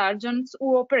 different surgeons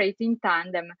who operate in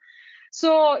tandem.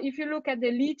 So if you look at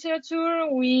the literature,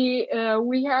 we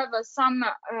have some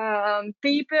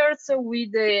papers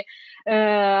with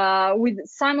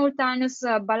simultaneous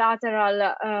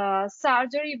bilateral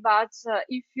surgery, but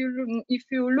if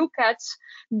you look at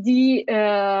the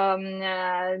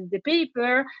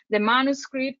paper, the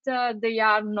manuscript, they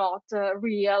are not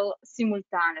real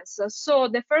simultaneous. So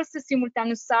the first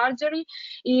simultaneous surgery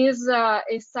is a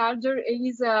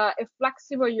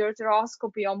flexible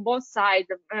ureteroscopy on both sides.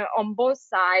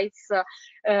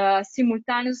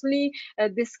 Simultaneously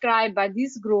described by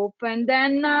this group, and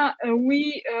then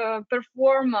we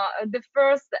perform the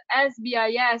first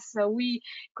SBIS. We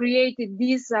created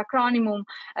this acronyms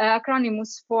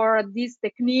for this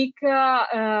technique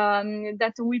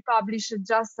that we published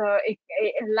just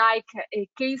like a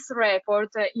case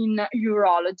report in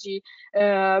Urology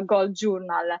Gold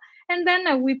Journal. And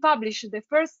then we published the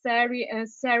first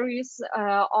series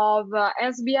of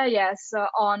SBIS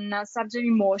on surgery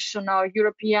motion, our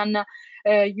European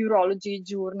Urology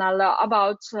journal,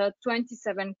 about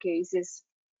 27 cases.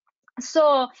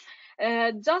 So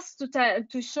just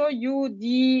to show you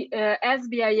the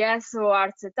SBIS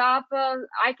or setup,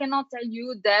 I cannot tell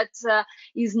you that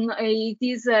it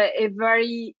is a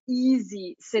very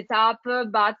easy setup,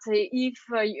 but if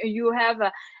you have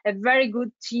a very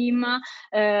good team,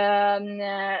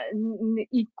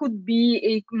 it could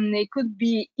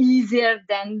be easier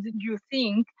than you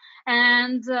think.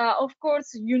 And of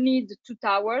course, you need 2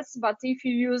 towers, but if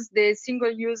you use the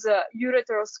single-use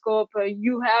ureteroscope,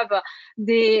 you have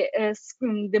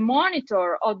the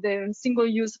monitor of the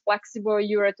single-use flexible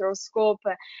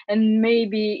ureteroscope, and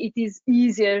maybe it is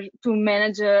easier to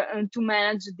manage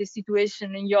the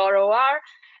situation in your OR.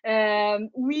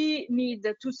 We need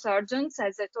 2 surgeons,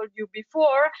 as I told you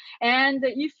before, and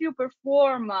if you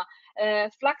perform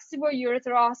flexible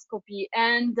ureteroscopy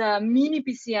and mini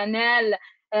PCNL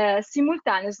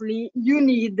simultaneously, you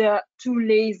need 2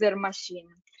 laser machines.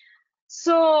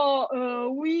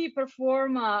 So we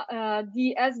perform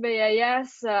the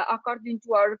SBIS according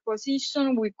to our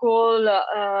position. We call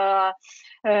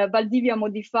Valdivia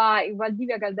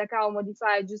Galdacao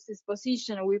modified justice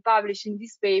position. We publish in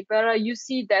this paper. You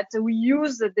see that we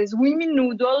use the swimming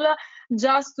noodle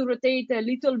just to rotate a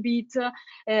little bit,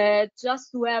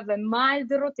 just to have a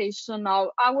mild rotation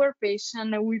of our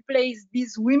patient. We place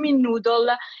this swimming noodle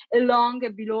along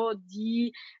below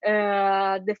the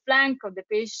flank of the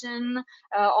patient,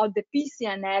 on the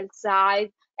PCNL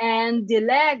side, and the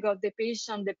leg of the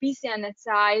patient, the PCNL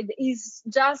side, is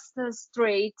just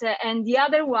straight, and the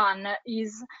other one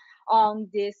is on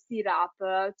the stirrup.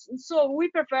 So we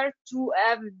prefer to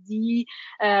have the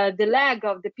leg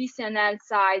of the PCNL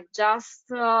side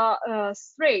just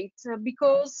straight,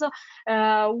 because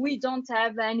we don't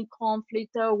have any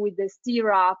conflict with the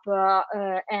stirrup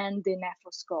and the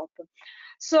nephroscope.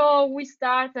 So we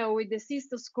start with the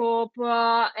cystoscope,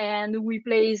 and we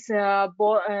place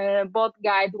both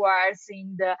guide wires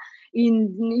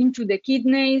into the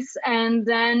kidneys, and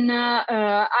then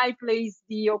I place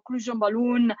the occlusion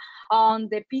balloon on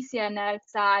the PCNL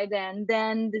side, and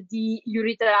then the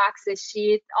ureter access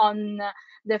sheet on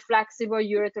the flexible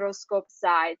ureteroscope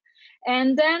side.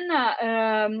 And then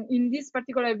in this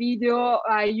particular video,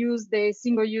 I use the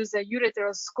single-use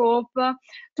ureteroscope.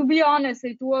 To be honest,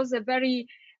 it was a very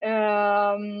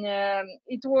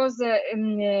it was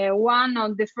one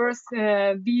of the first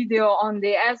video on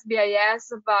the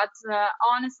SBIS, but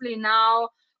honestly now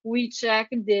we check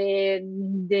the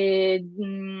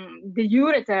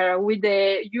ureter with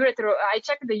the ureter. I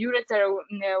check the ureter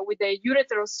with the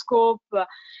ureteroscope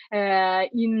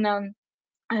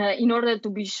in order to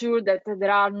be sure that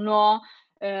there are no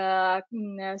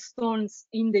stones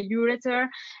in the ureter,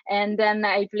 and then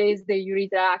I place the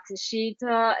ureter access sheet.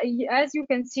 As you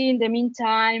can see, in the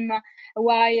meantime,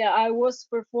 while I was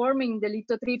performing the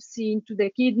lithotripsy into the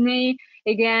kidney,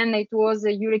 again it was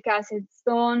a uric acid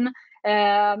stone.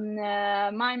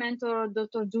 My mentor,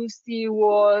 Dr. Giusti,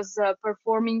 was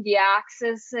performing the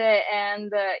access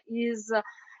and is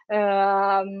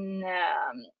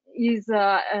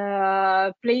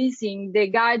placing the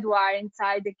guide wire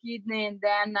inside the kidney, and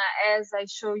then, as I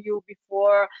showed you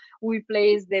before, we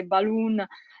place the balloon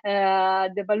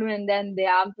and then the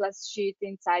amplas sheet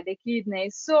inside the kidney.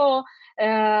 So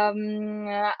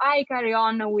I carry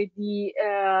on with the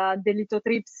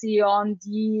lithotripsy on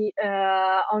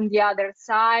the other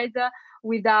side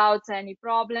without any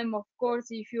problem. Of course,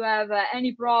 if you have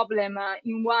any problem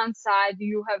in one side,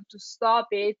 you have to stop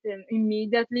it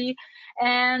immediately.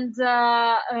 And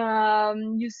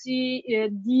you see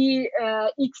the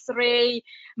X-ray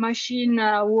machine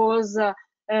was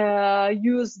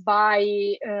used by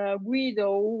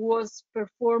Guido, who was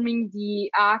performing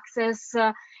the access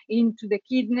into the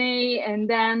kidney, and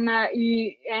then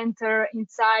he entered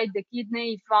inside the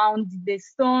kidney, found the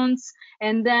stones,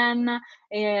 and then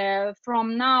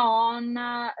from now on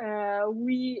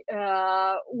we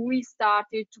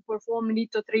started to perform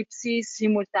lithotripsy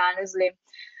simultaneously.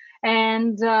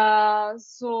 And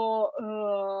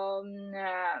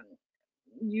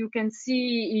you can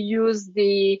see he used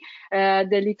the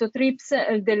lithotripter,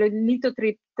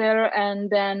 and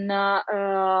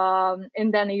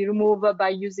then he remove by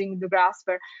using the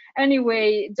grasper.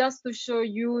 Anyway, just to show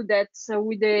you that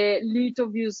with the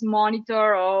lithoviews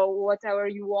monitor or whatever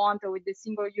you want, or with the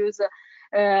single-use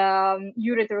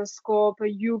ureteroscope,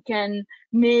 you can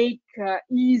make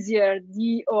easier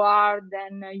the OR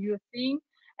than you think.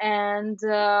 And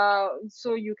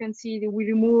so you can see that we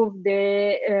remove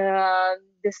the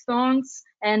stones,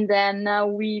 and then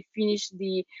we finish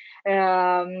the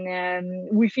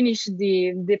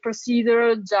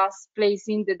procedure, just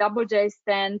placing the double J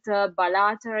stent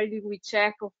bilaterally. We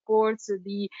check, of course,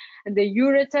 the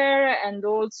ureter and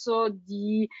also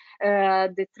the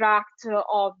tract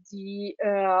of the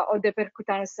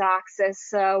percutaneous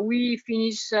access. We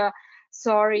finish the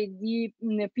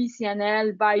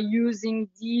PCNL by using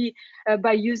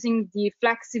the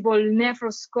flexible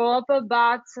nephroscope,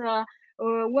 but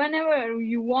whenever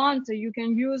you want, you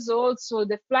can use also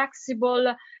the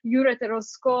flexible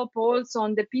ureteroscope also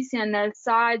on the PCNL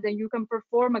side, and you can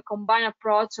perform a combined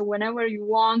approach whenever you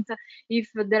want,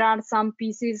 if there are some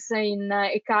pieces in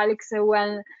a calyx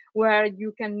where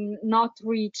you can not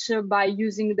reach by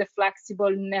using the flexible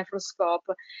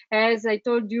nephroscope. As I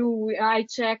told you, I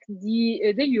check the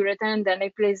ureter, and then I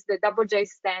place the double J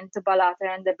stent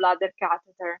bilateral and the bladder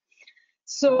catheter.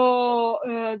 So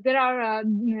there are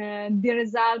the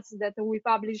results that we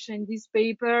publish in this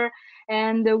paper,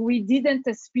 and we didn't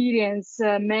experience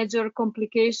major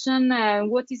complication.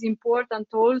 What is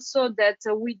important also, that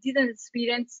we didn't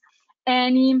experience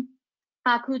any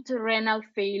acute renal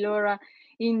failure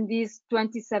in these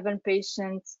 27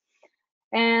 patients.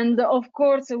 And of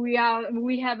course, we have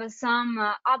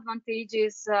some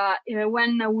advantages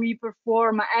when we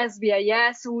perform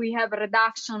SBIS. We have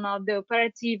reduction of the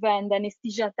operative and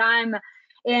anesthesia time,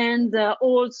 and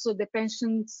also the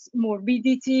patient's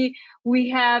morbidity. We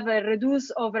have a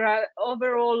reduced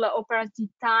overall operative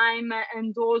time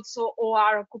and also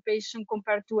OR occupation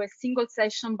compared to a single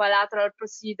session bilateral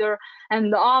procedure,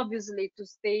 and obviously to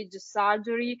stage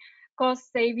surgery.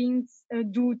 Cost savings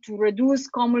due to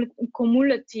reduced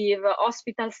cumulative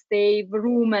hospital stay,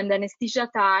 room and anesthesia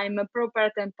time, proper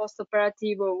and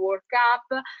post-operative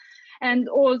workup. And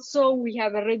also we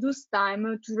have a reduced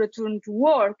time to return to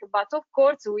work. But of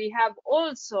course, we have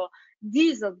also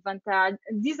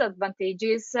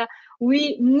disadvantages.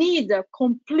 We need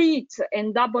complete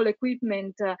and double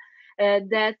equipment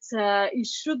that it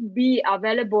should be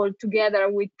available together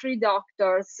with 3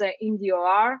 doctors in the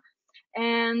OR.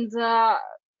 And a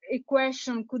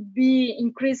question could be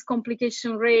increased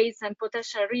complication rates and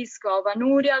potential risk of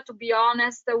anuria. To be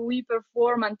honest, we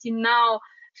perform until now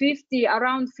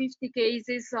around 50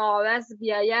 cases of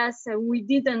SBIS. We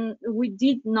did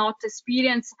not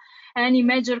experience any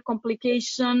major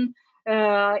complication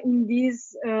in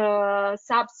this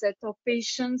subset of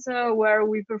patients where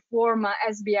we perform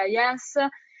SBIS.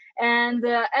 And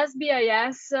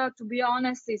SBIS, to be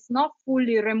honest, is not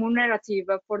fully remunerative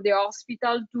for the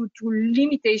hospital due to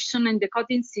limitation in the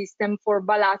coding system for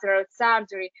bilateral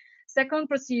surgery. Second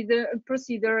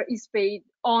procedure is paid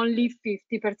only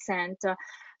 50%.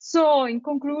 So in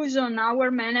conclusion, our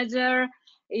manager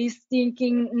is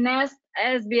thinking next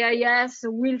SBIS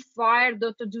will fire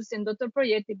Dr. Giussi and Dr.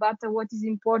 Proietti, but what is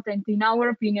important in our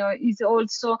opinion is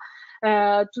also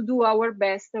to do our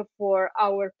best for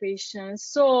our patients.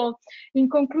 So in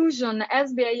conclusion,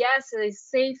 SBIS is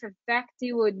safe,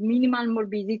 effective with minimal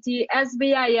morbidity.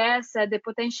 SBIS had the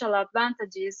potential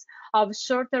advantages of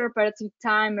shorter operative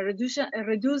time, reduce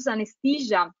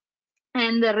anesthesia,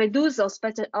 and reduce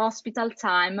hospital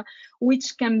time,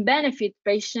 which can benefit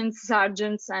patients,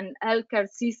 surgeons, and healthcare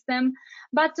system.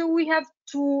 But we have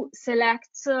to select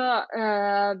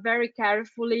very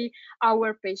carefully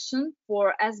our patient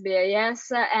for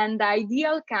SBIS, and the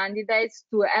ideal candidates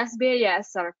to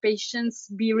SBIS are patients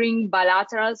bearing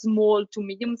bilateral small to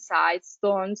medium-sized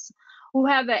stones who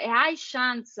have a high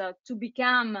chance to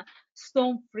become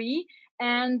stone-free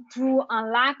and too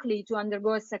unlikely to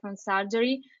undergo a second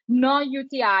surgery, no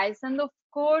UTIs, and of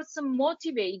course,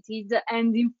 motivated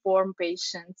and informed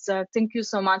patients. Thank you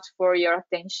so much for your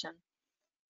attention.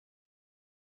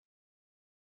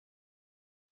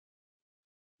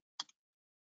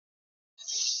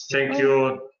 Thank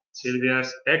you, Silvia.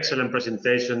 Excellent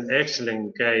presentation,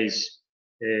 excellent case.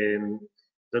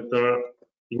 Dr.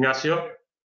 Ignacio,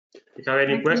 you have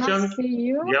any questions?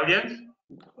 The audience?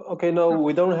 Okay, no,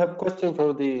 we don't have questions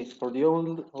for the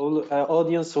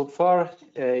audience so far.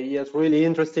 Yes, really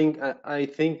interesting. I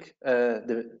think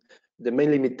the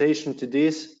main limitation to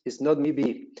this is not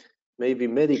maybe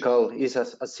medical. Is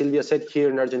as Silvia said, here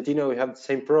in Argentina we have the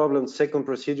same problem. Second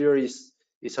procedure is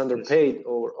underpaid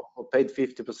or paid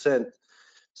 50%.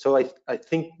 So I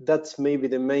think that's maybe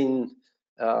the main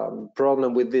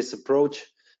problem with this approach.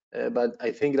 But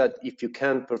I think that if you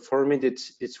can perform it,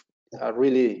 it's a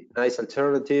really nice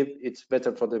alternative. It's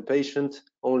better for the patient,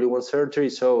 only one surgery.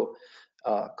 So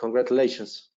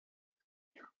congratulations.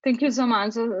 Thank you so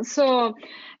much. So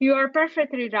you are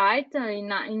perfectly right,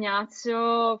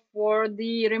 Ignacio. For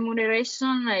the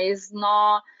remuneration is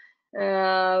not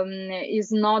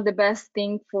the best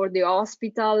thing for the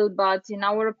hospital, but in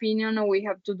our opinion, we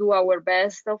have to do our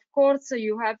best. Of course,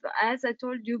 you have, as I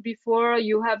told you before,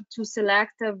 you have to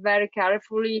select very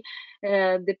carefully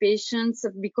the patients,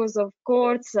 because of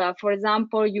course, for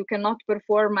example, you cannot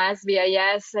perform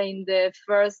SBIS in the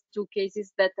first 2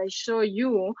 cases that I show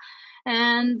you.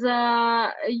 And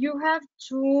you have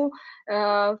to,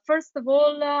 first of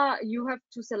all, you have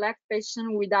to select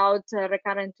patients without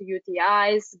recurrent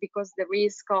UTIs, because the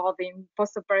risk of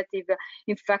postoperative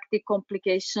infective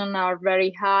complications are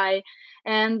very high.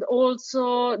 And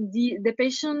also the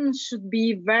patient should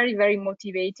be very, very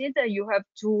motivated. You have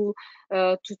to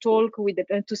talk with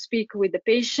to speak with the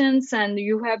patients, and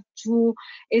you have to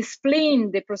explain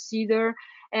the procedure.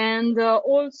 And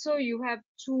also you have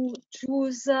to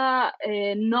choose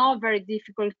not very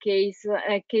difficult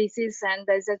cases. And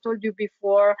as I told you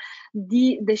before,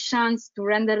 the chance to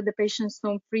render the patient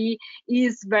stone-free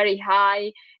is very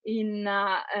high in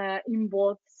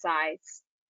both sides.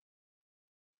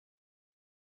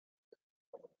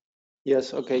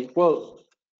 Yes, okay. Well,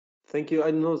 thank you.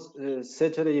 I know,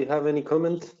 Cesare, you have any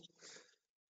comment?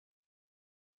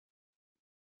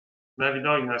 Let me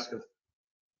know, Ignacio.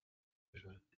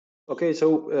 Okay,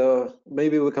 so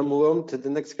maybe we can move on to the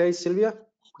next case. Silvia,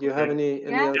 do you have any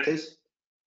other case?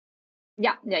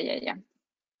 Yeah.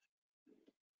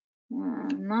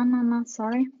 No,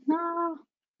 sorry. No.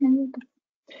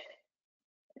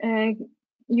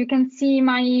 You can see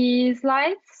my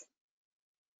slides?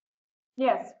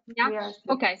 Yes. Yeah.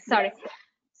 Okay, sorry.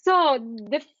 So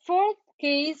the fourth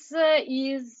case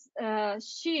is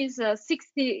she's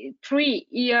 63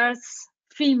 years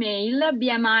female,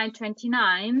 BMI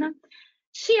 29.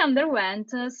 She underwent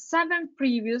 7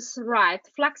 previous right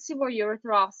flexible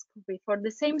ureteroscopy for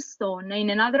the same stone in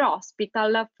another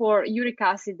hospital for uric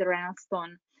acid renal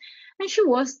stone. And she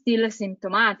was still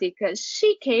symptomatic.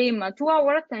 She came to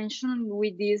our attention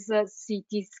with this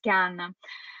CT scan.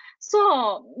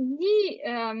 So we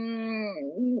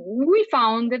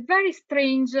found a very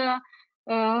strange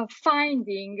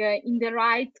finding in the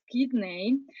right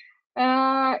kidney.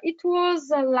 It was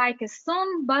like a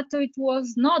stone, but it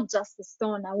was not just a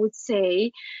stone, I would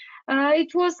say.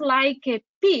 It was like a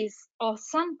piece of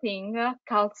something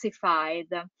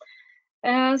calcified.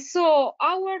 So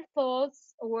our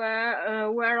thoughts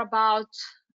were about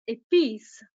a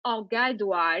piece of guide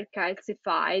wire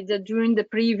calcified during the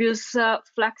previous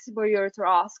flexible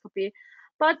ureteroscopy.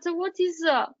 But what is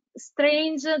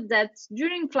strange that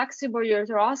during flexible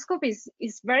ureteroscopy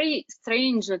is very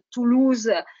strange to lose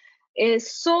a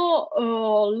so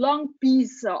long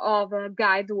piece of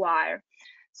guide wire.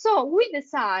 So we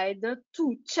decided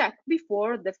to check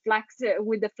before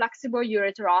with the flexible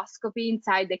ureteroscopy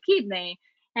inside the kidney,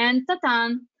 and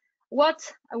tatan,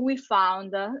 what we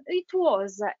found, it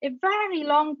was a very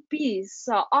long piece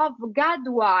of guide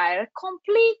wire,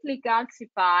 completely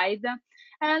calcified,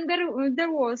 and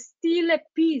there was still a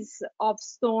piece of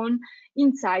stone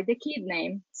inside the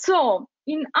kidney. So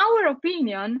in our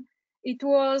opinion, it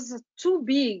was too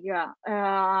big,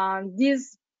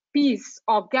 this piece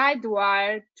of guide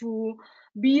wire, to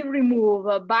be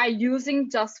removed by using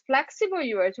just flexible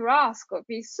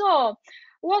ureteroscopy. So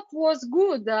what was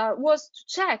good was to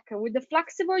check with the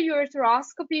flexible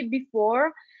ureteroscopy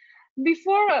before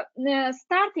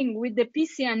starting with the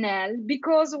PCNL,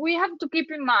 because we have to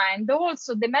keep in mind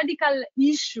also the medical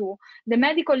issue, the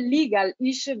medical legal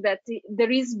issue that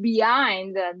there is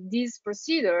behind this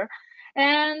procedure.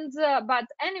 And but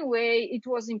anyway, it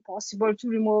was impossible to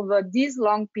remove this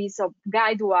long piece of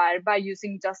guide wire by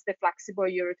using just the flexible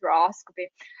ureteroscopy.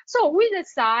 So we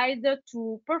decided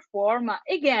to perform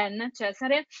again,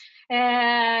 Cesare,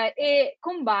 a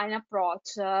combined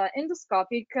approach,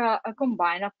 endoscopic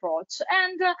combined approach.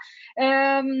 And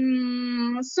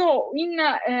so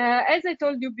as I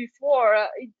told you before,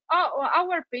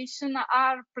 our patients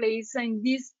are placed in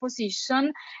this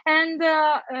position, and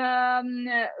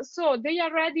so they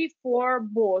are ready for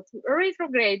both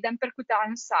retrograde and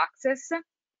percutaneous access.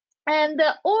 And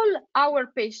all our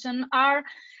patients are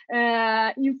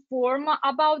informed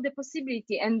about the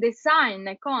possibility and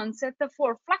design concept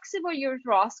for flexible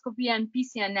ureteroscopy and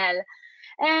PCNL.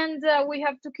 And we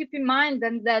have to keep in mind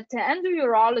that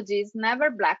endourology is never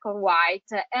black or white,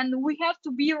 and we have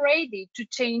to be ready to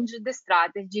change the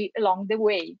strategy along the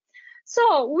way.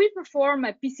 So we perform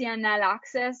a PCNL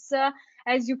access.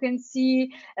 As you can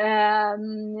see,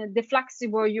 the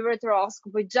flexible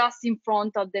ureteroscopy just in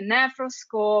front of the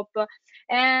nephroscope.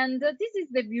 And this is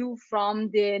the view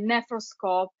from the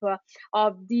nephroscope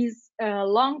of this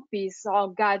long piece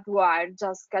of guide wire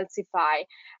just calcified.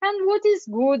 And what is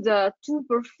good to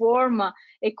perform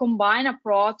a combined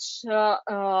approach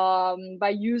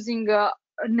by using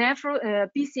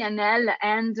PCNL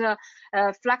and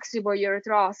flexible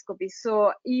ureteroscopy,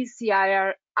 so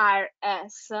ECIRS,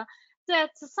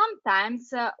 that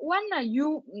sometimes when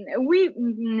we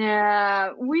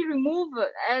remove,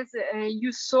 as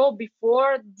you saw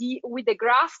before, with the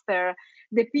grasper,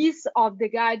 the piece of the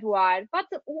guide wire, but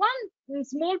one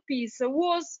small piece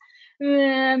was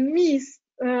missed.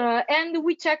 And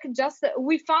we found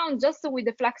just with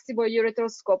the flexible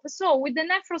ureteroscope. So with the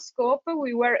nephroscope,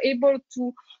 we were able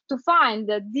to find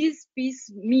this piece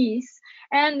miss,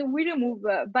 and we remove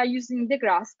by using the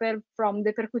grasper from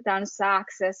the percutaneous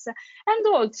access. And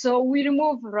also we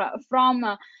remove from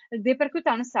the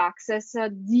percutaneous access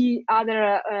the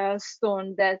other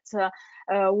stone that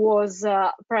was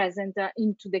present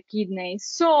into the kidney.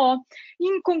 So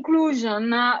in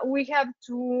conclusion, we have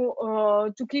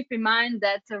to keep in mind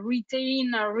that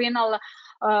retain renal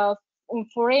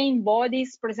foreign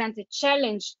bodies present a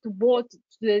challenge to both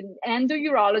the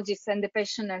endourologist and the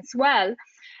patient as well,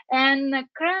 and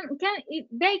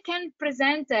they can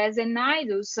present as a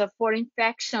nidus for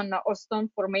infection or stone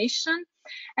formation,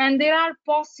 and there are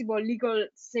possible legal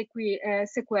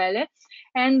sequelae,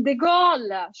 and the goal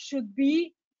should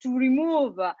be to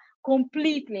remove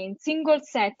completely in single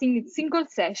setting, in single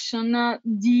session,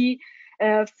 the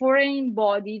foreign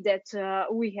body that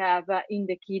we have in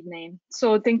the kidney.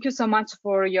 So thank you so much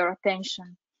for your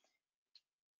attention.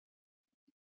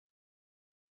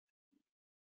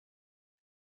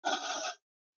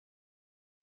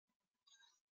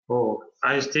 Oh,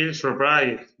 I'm still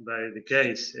surprised by the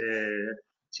case,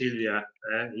 Silvia.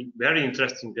 Very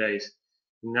interesting case.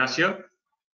 Ignacio,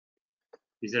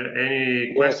 is there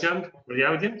any question for the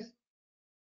audience?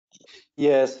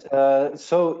 Yes.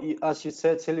 So as you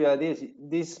said, Silvia,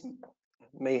 this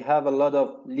may have a lot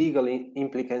of legal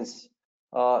implications.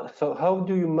 So how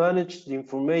do you manage the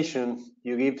information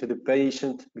you give to the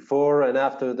patient before and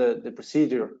after the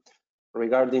procedure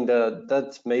regarding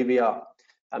that maybe a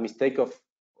mistake of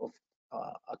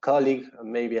a colleague,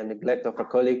 maybe a neglect of a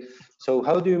colleague? So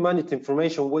how do you manage the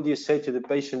information? What do you say to the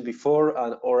patient before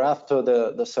or after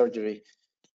the surgery?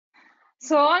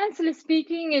 So honestly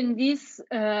speaking, in this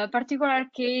particular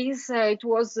case, it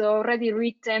was already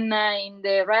written in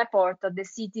the report of the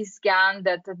CT scan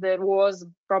that there was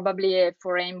probably a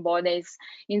foreign bodies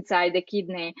inside the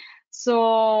kidney.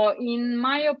 So in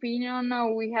my opinion,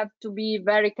 we have to be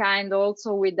very kind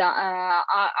also with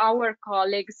our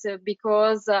colleagues,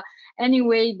 because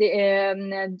anyway,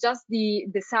 just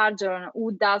the surgeon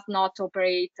who does not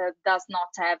operate does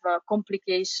not have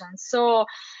complications. So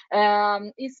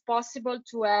it's possible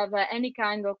to have any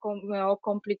kind of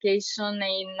complication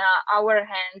in our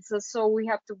hands. So we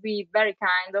have to be very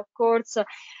kind. Of course,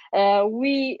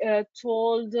 we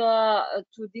told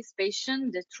to this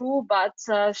patient the truth, but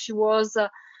she was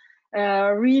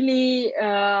really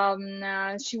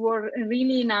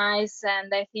nice,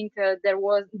 and I think there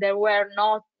were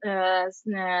not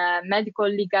medical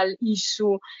legal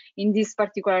issue in this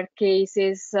particular case.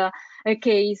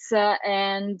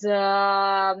 And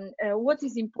what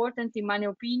is important in my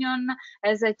opinion,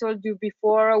 as I told you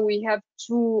before, we have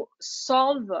to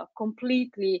solve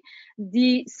completely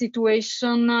the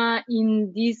situation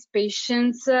in these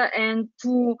patients and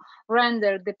to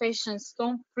render the patients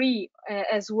stone free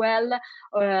as well,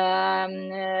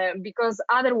 because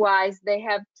otherwise they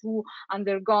have to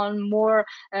undergo more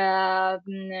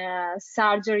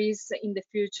surgeries in the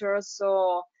future.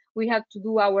 So we have to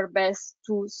do our best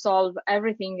to solve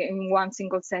everything in one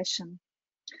single session.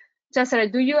 Cesare,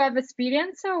 do you have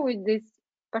experience with this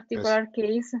particular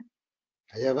case?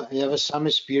 I have some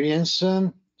experience.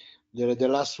 The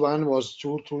last one was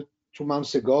two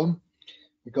months ago,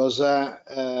 because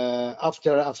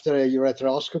after a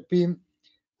ureteroscopy,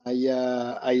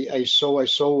 I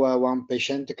saw one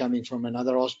patient coming from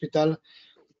another hospital,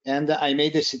 and I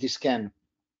made a CT scan.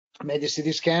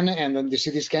 And on the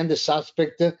CT scan, the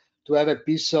suspect to have a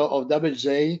piece of double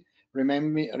J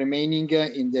remaining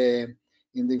in the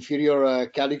inferior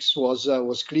calyx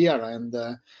was clear, and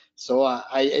so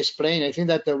I explained. I think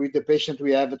that with the patient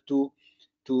we have to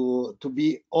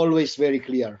be always very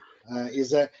clear.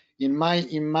 In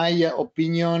my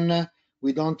opinion,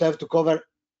 we don't have to cover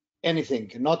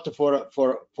anything, not for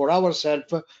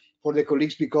ourselves, for the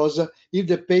colleagues, because if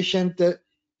the patient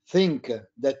think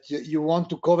that you want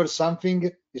to cover something,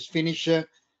 is finished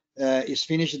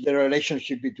the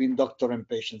relationship between doctor and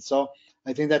patient. So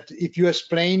I think that if you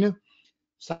explain,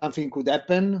 something could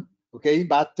happen, okay,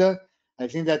 but I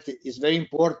think that it's very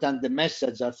important the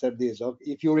message after this.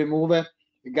 If you remove a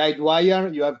guide wire,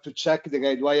 you have to check the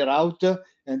guide wire out,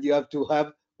 and you have to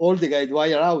have all the guide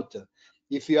wire out.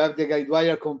 If you have the guide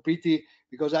wire completely,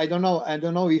 because I don't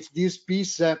know if this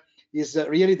piece is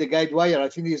really the guide wire. I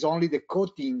think it's only the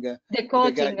coating. The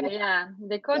coating, yeah,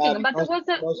 the coating. But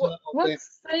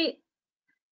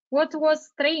what was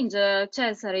strange,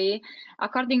 Cesare,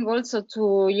 according also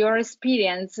to your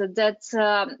experience, that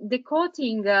the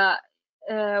coating,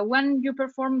 when you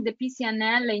perform the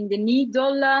PCNL in the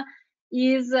needle,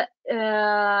 is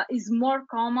more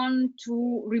common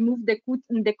to remove the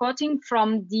coating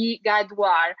from the guide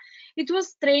wire. It was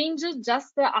strange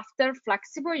just after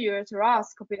flexible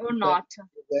ureteroscopy, or not?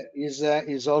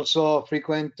 Is also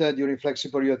frequent during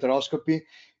flexible ureteroscopy,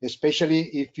 especially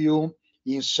if you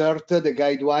insert the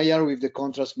guide wire with the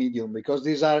contrast medium, because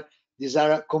these are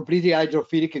completely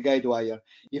hydrophilic guide wire.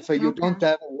 If you don't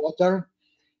have water,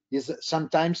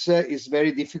 sometimes it's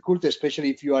very difficult,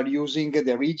 especially if you are using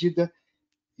the rigid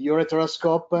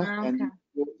ureteroscope and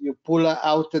you pull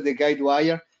out the guide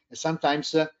wire.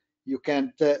 Sometimes you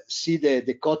can't see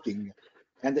the coating,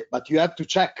 but you have to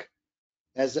check.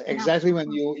 As exactly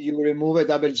when you remove a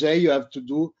double J, you have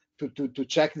to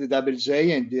check the double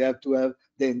J, and you have to have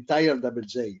the entire double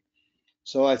J.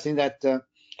 So I think that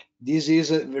this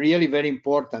is really very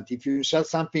important. If you insert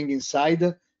something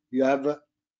inside, you have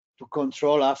to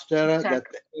control after that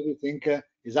everything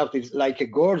is out. It's like a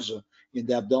gorge in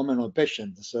the abdominal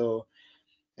patient. So,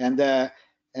 and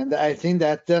I think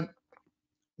that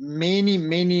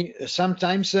many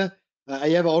sometimes I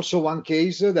have also one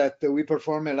case that we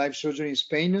performed a live surgery in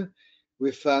Spain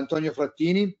with Antonio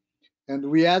Frattini, and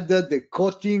we had the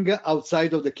coating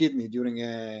outside of the kidney during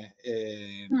a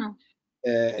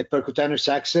percutaneous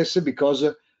access, because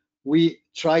we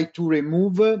tried to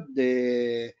remove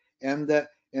the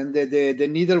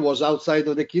needle was outside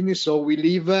of the kidney, so we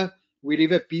leave a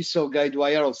piece of guide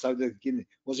wire outside the kidney.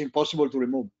 It was impossible to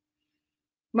remove.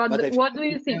 But what do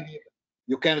you think?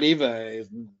 You can leave,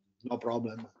 no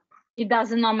problem. It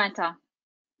does not matter.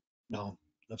 No,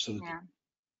 absolutely. Yeah.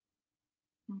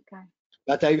 Okay.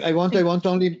 But I want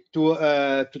only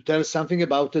to tell something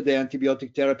about the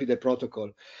antibiotic therapy, the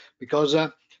protocol, because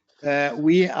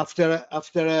we after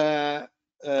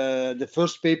the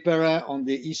first paper on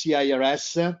the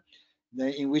ECIRS,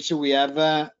 in which we have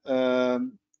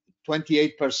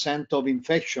 28% of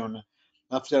infection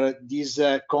after this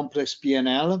complex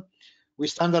PNL, we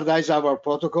standardize our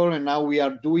protocol, and now we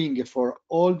are doing for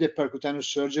all the percutaneous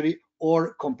surgery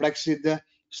or complex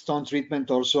stone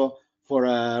treatment also for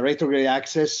retrograde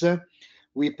access.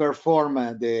 We perform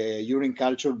the urine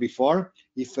culture before.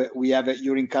 If we have a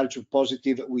urine culture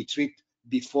positive, we treat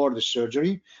before the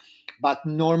surgery. But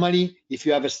normally, if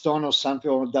you have a stone or something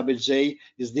or double J,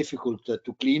 it's difficult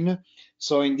to clean.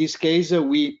 So in this case,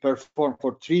 we perform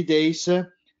for 3 days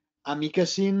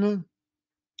amikacin,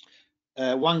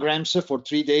 1 gram for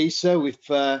 3 days with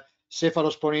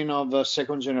cephalosporin of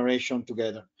second generation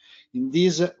together. In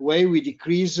this way, we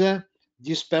decrease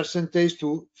this percentage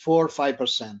to 4 or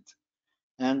 5%.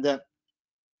 And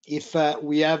if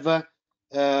we have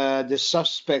the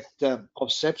suspect of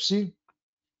sepsis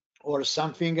or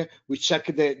something, we check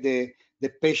the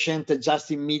patient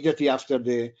just immediately after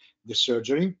the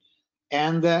surgery.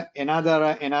 And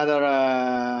another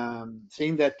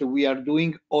thing that we are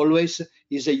doing always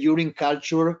is a urine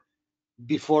culture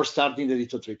before starting the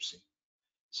lithotripsy.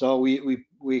 So we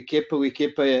keep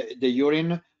the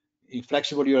urine in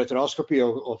flexible ureteroscopy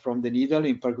or from the needle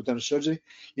in percutaneous surgery,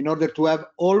 in order to have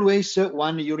always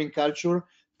one urine culture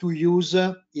to use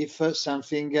if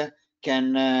something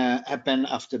can happen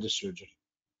after the surgery.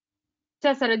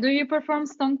 Cesare, do you perform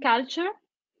stone culture?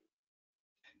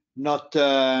 Not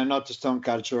stone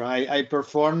culture. I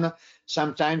perform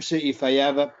sometimes if I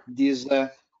have this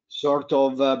sort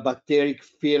of bacteric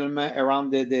film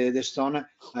around the stone.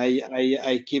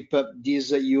 I keep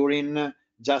this urine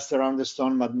just around the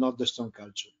stone, but not the stone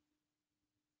culture.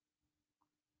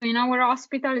 In our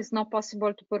hospital, it's not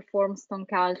possible to perform stone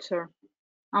culture,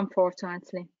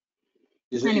 unfortunately.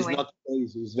 Anyway. It's not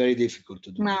easy. It's very difficult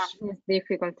to do. No, this. it's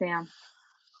difficult, yeah.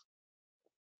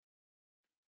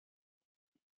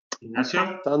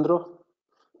 Ignacio? Sandro?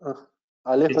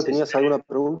 Alejo, ¿tenías alguna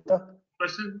pregunta?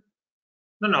 Question?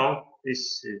 No.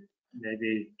 It's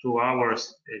maybe 2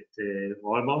 hours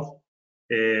almost.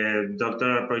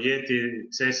 Dr.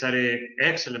 Proietti, Cesare,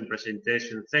 excellent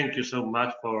presentation. Thank you so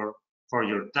much for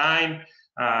your time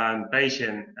and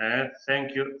patience.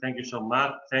 Thank you so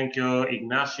much. Thank you,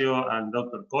 Ignacio and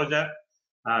Dr. Colla.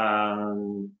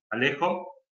 Alejo,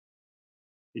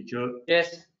 did you?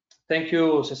 Yes, thank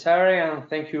you, Cesare, and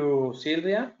thank you,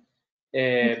 Silvia.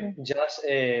 Just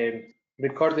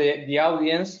record the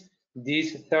audience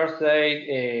this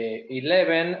Thursday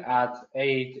 11 at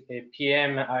 8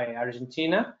 p.m.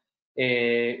 Argentina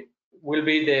will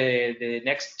be the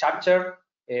next chapter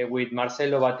with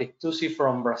Marcelo Batistuzzi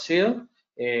from Brazil,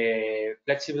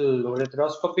 flexible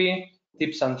ureteroscopy,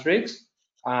 tips and tricks.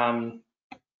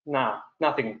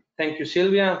 Nothing. Thank you,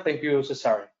 Silvia, and thank you,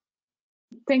 Cesare.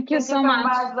 Thank you so much.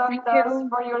 Thank you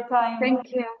for your time.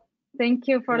 Thank you. Thank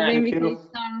you for the invitation.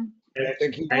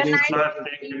 Thank you. Thank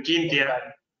you,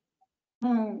 Cynthia.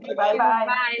 Bye-bye.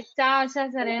 Bye. Ciao,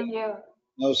 Cesare. Thank you.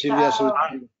 No, Silvia.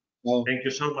 Thank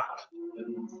you so much.